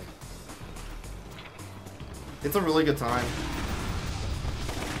sick. It's a really good time.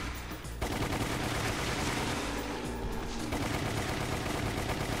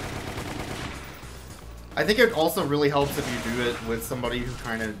 I think it also really helps if you do it with somebody who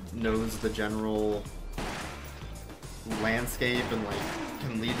kind of knows the general landscape and like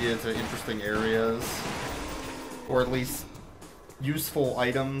can lead you to interesting areas, or at least useful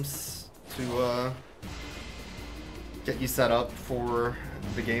items to get you set up for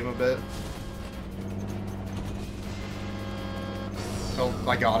the game a bit. Oh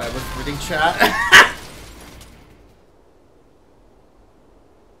my god, I was reading chat.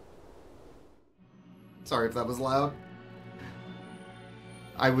 Sorry if that was loud.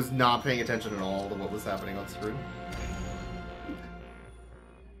 I was not paying attention at all to what was happening on screen.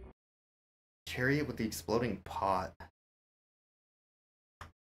 Chariot with the exploding pot.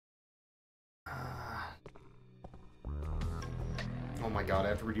 Oh my god, I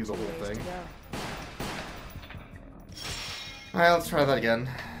have to redo the whole thing. Alright, let's try that again.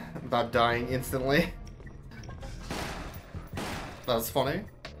 Without dying instantly. That was funny.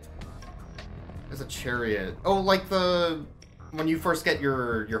 There's a chariot. Oh, like the... when you first get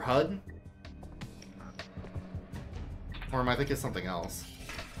your HUD? Or am I thinking something else?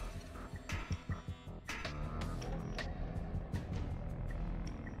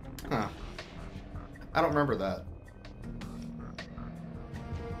 Huh. I don't remember that.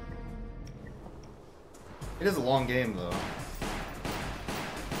 It is a long game, though.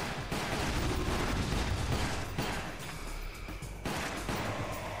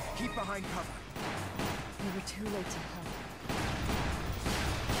 Keep behind cover. We were too late to help.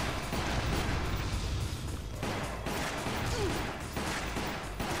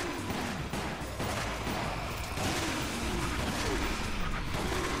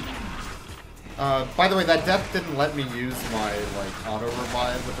 By the way, that death didn't let me use my, like,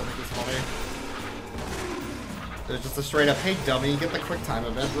 auto-revive, which I think is funny. It was just a straight-up, hey, dummy, get the quick time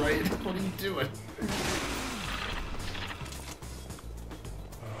event right. What are you doing?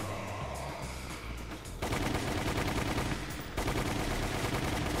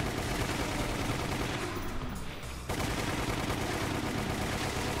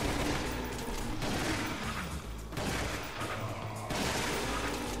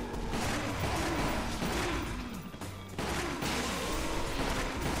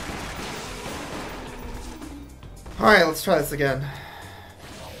 Alright, let's try this again.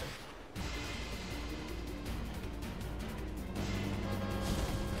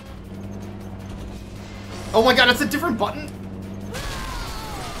 Oh my god, it's a different button?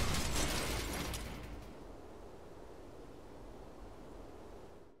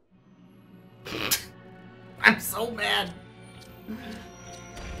 I'm so mad.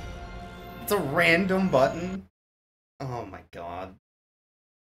 It's a random button? Oh my god.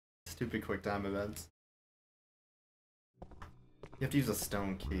 Stupid quick time events. You have to use a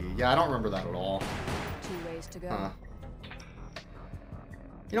stone key. Yeah, I don't remember that at all. 2 ways to go. Huh.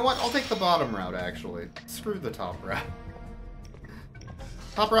 You know what? I'll take the bottom route, actually. Screw the top route.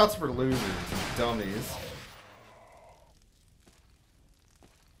 Top route's for losers and dummies.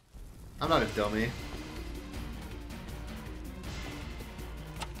 I'm not a dummy.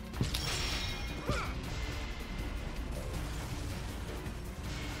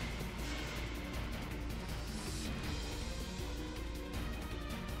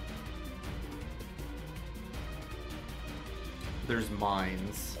 There's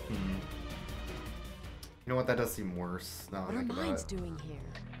mines. You know what? That does seem worse. Now What I are think about mines it. doing here?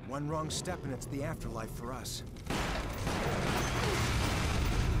 One wrong step and it's the afterlife for us.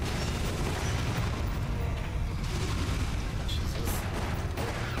 Jesus.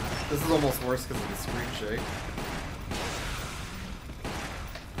 This is almost worse because of the screen shake.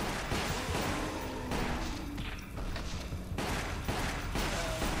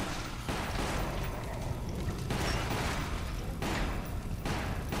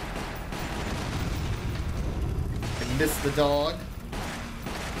 Miss the dog.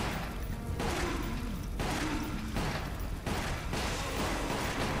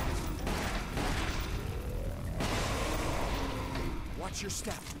 Watch your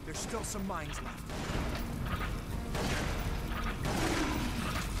step. There's still some mines left.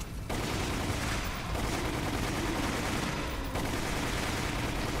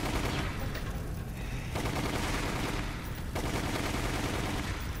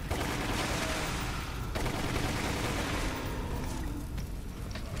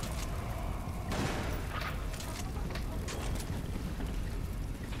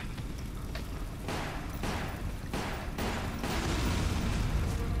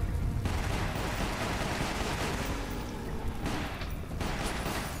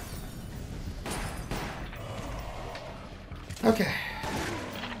 Okay.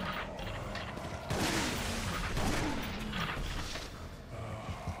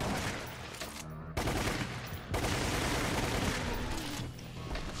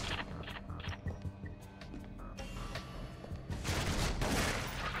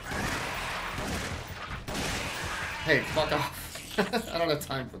 Hey, fuck off. I don't have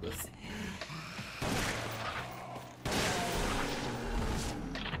time for this.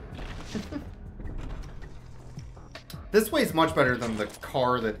 This way's much better than the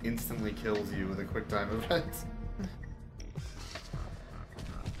car that instantly kills you with a quick time event.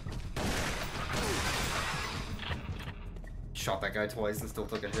 Shot that guy twice and still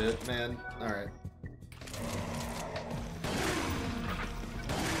took a hit, man. Alright.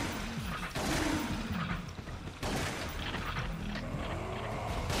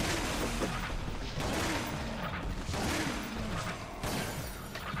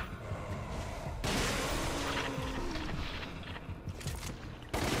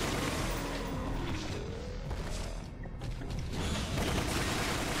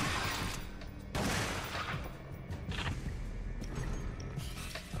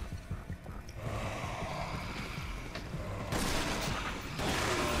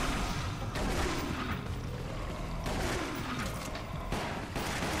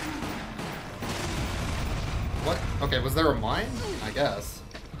 What? Okay, was there a mine? I guess.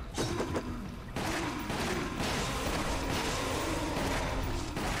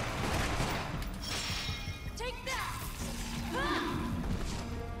 Take that!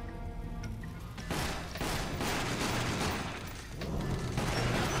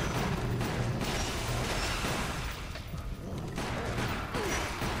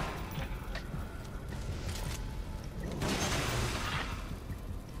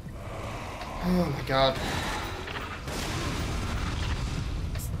 Oh my god.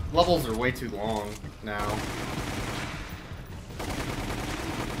 Levels are way too long now.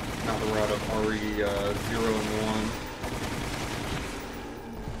 Now that we're out of RE 0 and 1.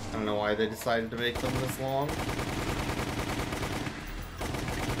 I don't know why they decided to make them this long.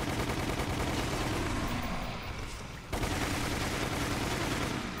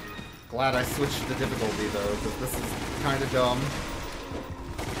 Glad I switched the difficulty though, because this is kind of dumb.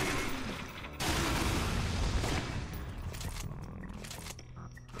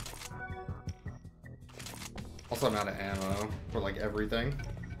 Also, I'm out of ammo for like everything.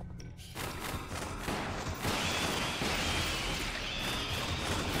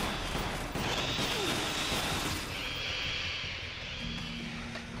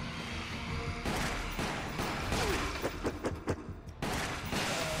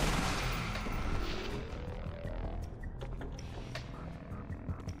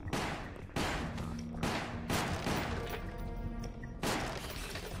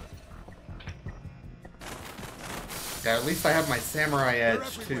 Yeah, at least I have my samurai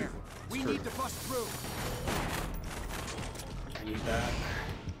edge too. We need to bust through. I need that.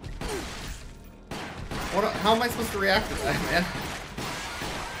 What? How am I supposed to react to that, man?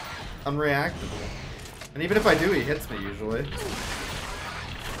 Unreactable. And even if I do, he hits me usually.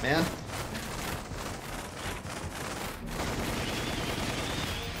 Man.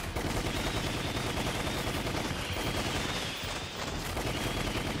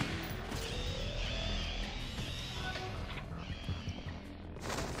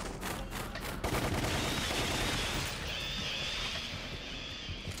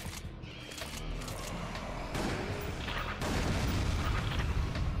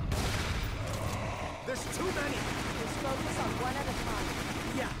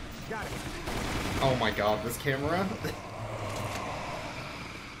 Oh my god, this camera?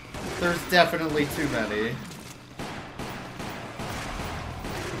 There's definitely too many.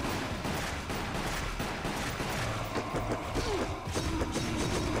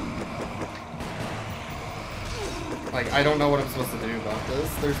 Like, I don't know what I'm supposed to do about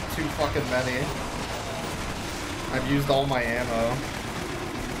this. There's too fucking many. I've used all my ammo.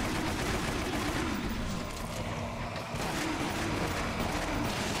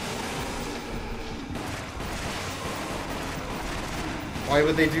 Why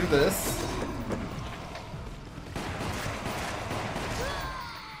would they do this?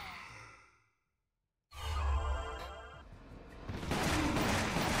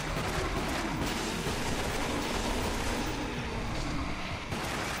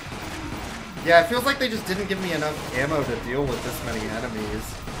 Yeah, it feels like they just didn't give me enough ammo to deal with this many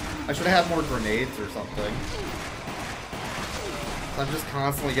enemies. I should have had more grenades or something. I'm just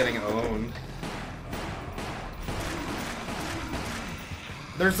constantly getting owned.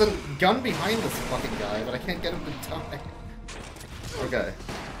 There's a gun behind this fucking guy, but I can't get him to die. Okay.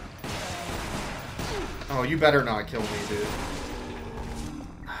 Oh, you better not kill me, dude.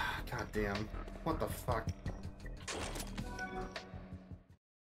 God damn. What the fuck?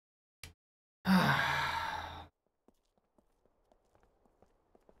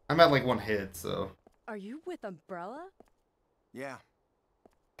 I'm at like one hit, so. Are you with Umbrella? Yeah.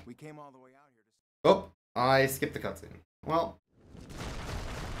 We came all the way out here to... Oh, I skipped the cutscene. Well.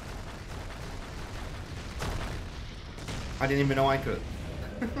 I didn't even know I could.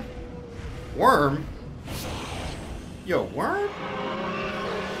 Worm? Yo, worm?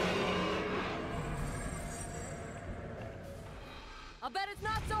 I'll bet it's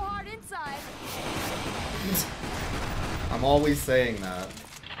not so hard inside. I'm always saying that.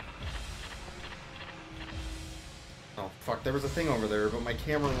 Oh, fuck, there was a thing over there, but my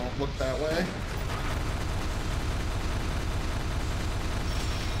camera won't look that way.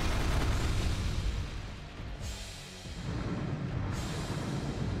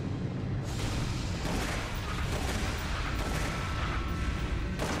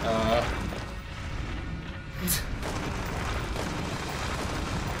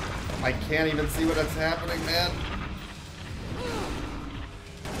 I can't even see what's happening, man.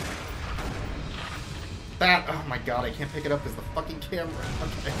 That, oh my god, I can't pick it up because the fucking camera.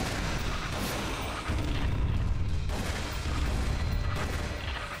 Okay.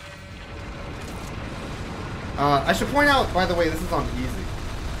 I should point out, by the way, this is on easy.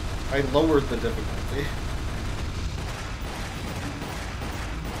 I lowered the difficulty.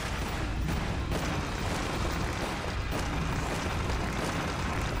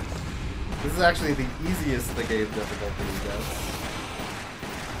 This is actually the easiest the game difficulty gets.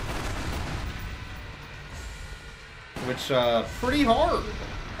 Which, pretty hard,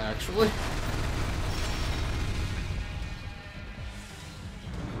 actually.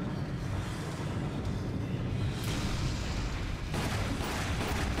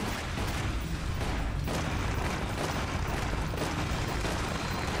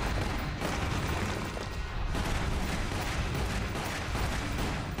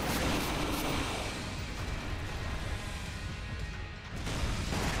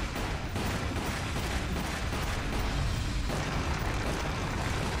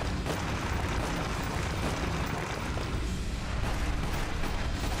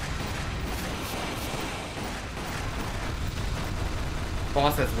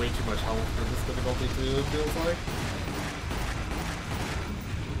 Boss has way too much health for this difficulty too, it feels like.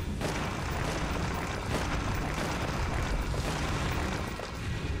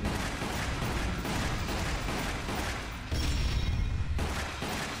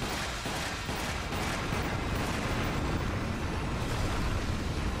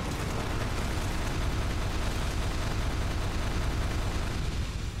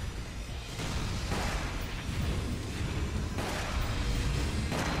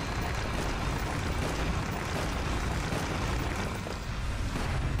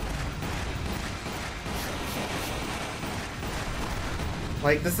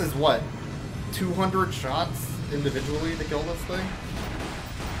 Like, this is what? 200 shots individually to kill this thing?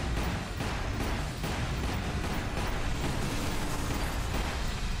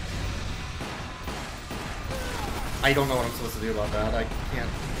 I don't know what I'm supposed to do about that. I can't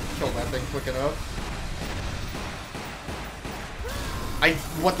kill that thing quick enough.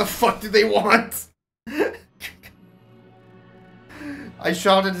 What the fuck do they want? I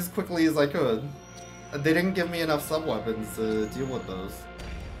shot it as quickly as I could. They didn't give me enough sub-weapons to deal with those.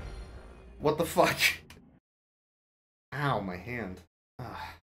 What the fuck? Ow, my hand. Ugh.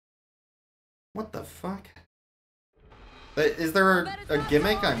 What the fuck? Is there a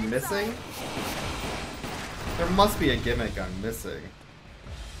gimmick I'm missing? There must be a gimmick I'm missing.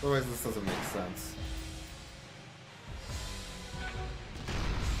 Otherwise this doesn't make sense.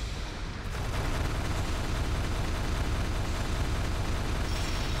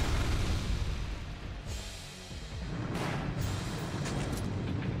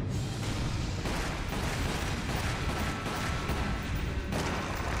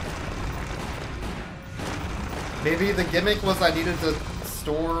 Maybe the gimmick was I needed to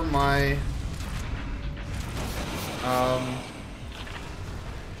store my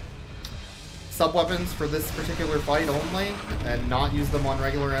sub-weapons for this particular fight only, and not use them on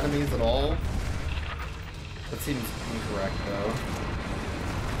regular enemies at all. That seems incorrect, though.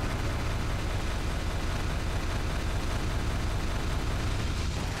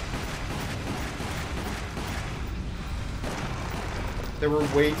 There were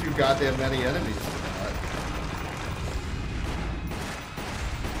way too goddamn many enemies for that.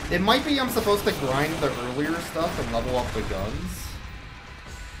 It might be I'm supposed to grind the earlier stuff and level up the guns.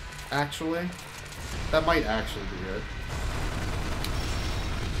 Actually. That might actually be it.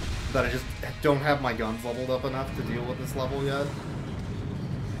 That I just don't have my guns leveled up enough to deal with this level yet.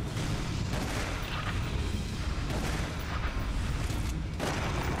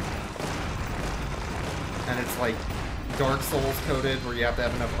 And it's like Dark Souls coded where you have to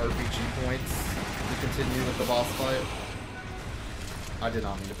have enough RPG points to continue with the boss fight. I did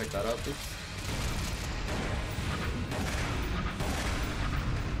not mean to pick that up. Oops.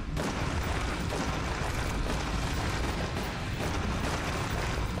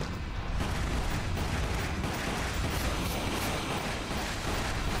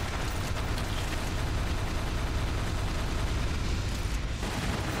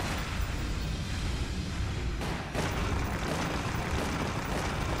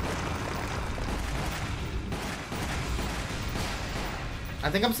 I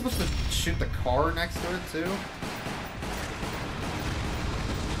think I'm supposed to shoot the car next to it, too.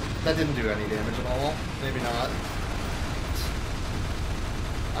 That didn't do any damage at all. Maybe not.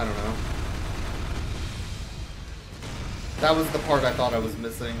 I don't know. That was the part I thought I was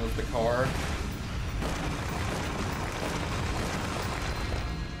missing, was the car.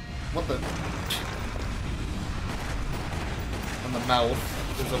 What the... And the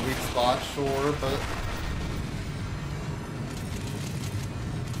mouth is a weak spot, sure, but...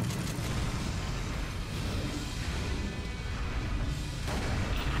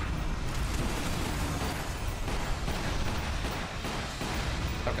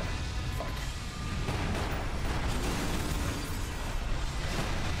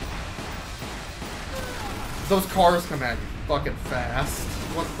 Those cars come at you fucking fast.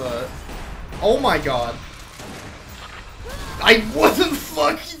 What the... Oh my god. I wasn't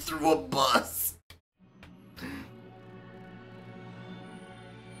fucking through a bus!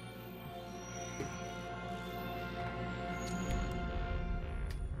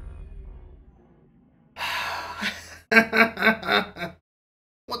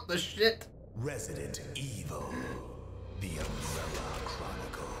 What the shit? Resident Evil. The Umbrella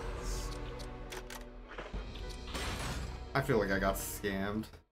Chronicles. I feel like I got scammed.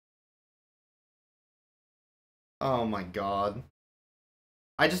 Oh my god.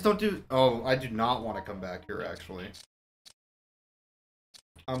 I just don't do... Oh, I do not want to come back here, actually.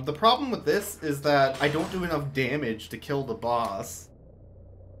 The problem with this is that I don't do enough damage to kill the boss.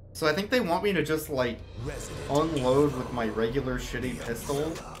 So I think they want me to just, like, unload with my regular shitty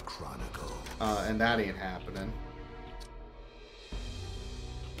pistol. And that ain't happening.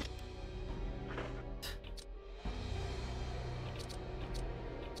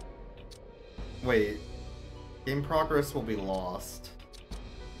 Wait. Game progress will be lost.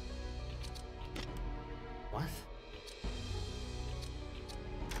 What?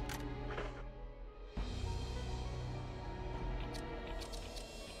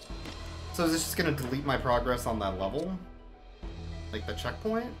 So is this just gonna delete my progress on that level? Like the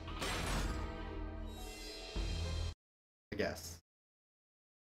checkpoint? I guess.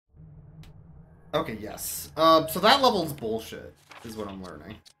 Okay, yes. So that level's bullshit, is what I'm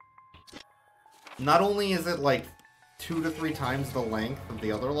learning. Not only is it like 2 to 3 times the length of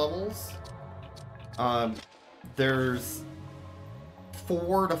the other levels, there's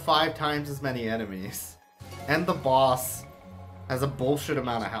 4 to 5 times as many enemies. And the boss has a bullshit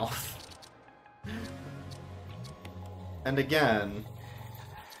amount of health. And again,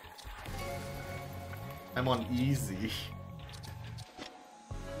 I'm on easy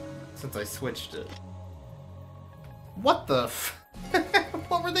since I switched it. What the f-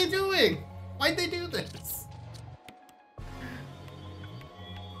 What were they doing? Why'd they do this?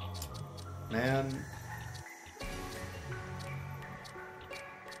 Man.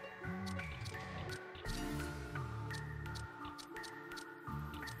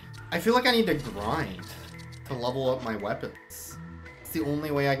 I feel like I need to grind to level up my weapons. It's the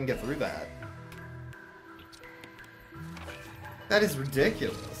only way I can get through that. That is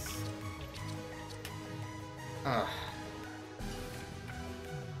ridiculous. Ugh.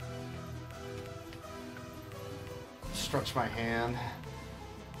 Stretch my hand.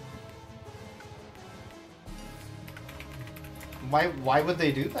 Why would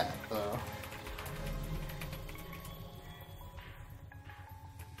they do that, though?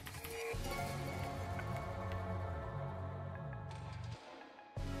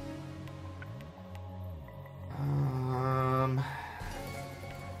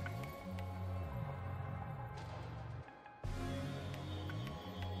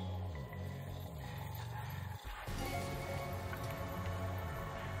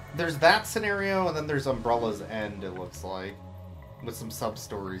 There's that scenario, and then there's Umbrella's End, it looks like. With some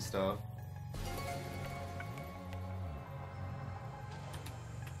sub-story stuff.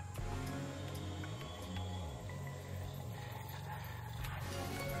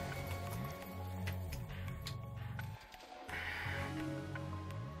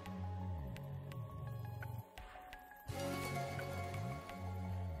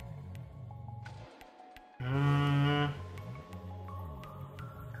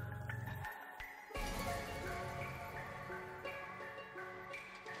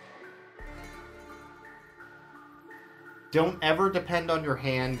 Don't ever depend on your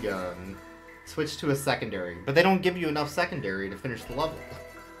handgun. Switch to a secondary. But they don't give you enough secondary to finish the level.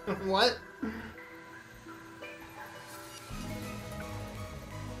 What?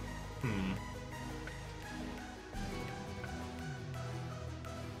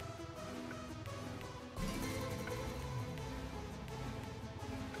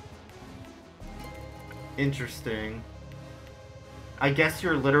 Interesting. I guess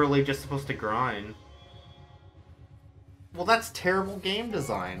you're literally just supposed to grind. Well, that's terrible game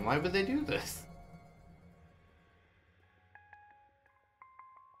design. Why would they do this?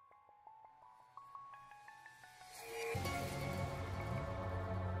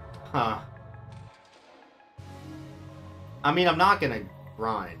 Huh. I mean, I'm not gonna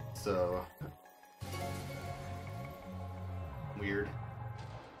grind, so... Weird.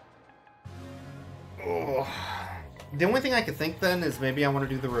 Oh. The only thing I could think then is maybe I want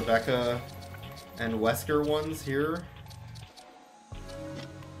to do the Rebecca and Wesker ones here.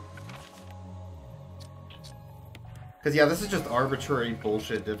 Because, yeah, this is just arbitrary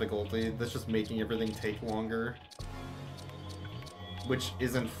bullshit difficulty. That's just making everything take longer. Which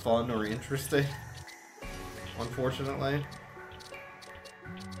isn't fun or interesting, unfortunately.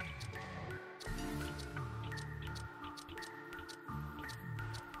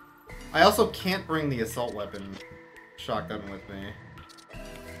 I also can't bring the assault weapon shotgun with me.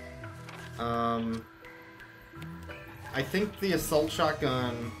 I think the assault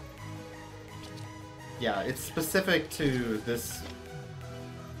shotgun... Yeah, it's specific to this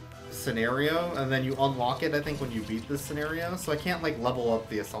scenario, and then you unlock it, I think, when you beat this scenario. So I can't, like, level up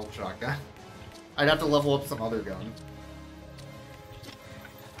the assault shotgun. I'd have to level up some other gun.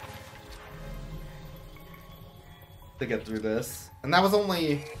 To get through this. And that was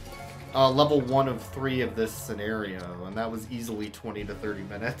only level 1 of 3 of this scenario, and that was easily 20 to 30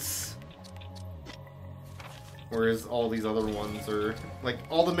 minutes. Whereas all these other ones are... Like,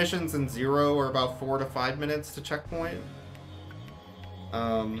 all the missions in Zero are about 4 to 5 minutes to checkpoint.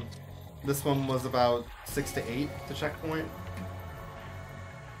 This one was about 6 to 8 to checkpoint.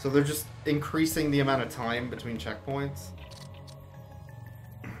 So they're just increasing the amount of time between checkpoints.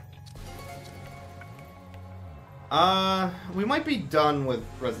 We might be done with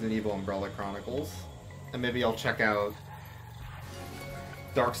Resident Evil Umbrella Chronicles. And maybe I'll check out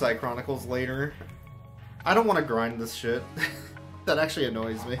Darkside Chronicles later. I don't want to grind this shit. That actually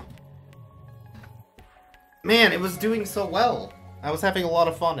annoys me. Man, it was doing so well. I was having a lot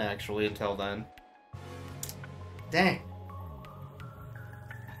of fun, actually, until then. Dang.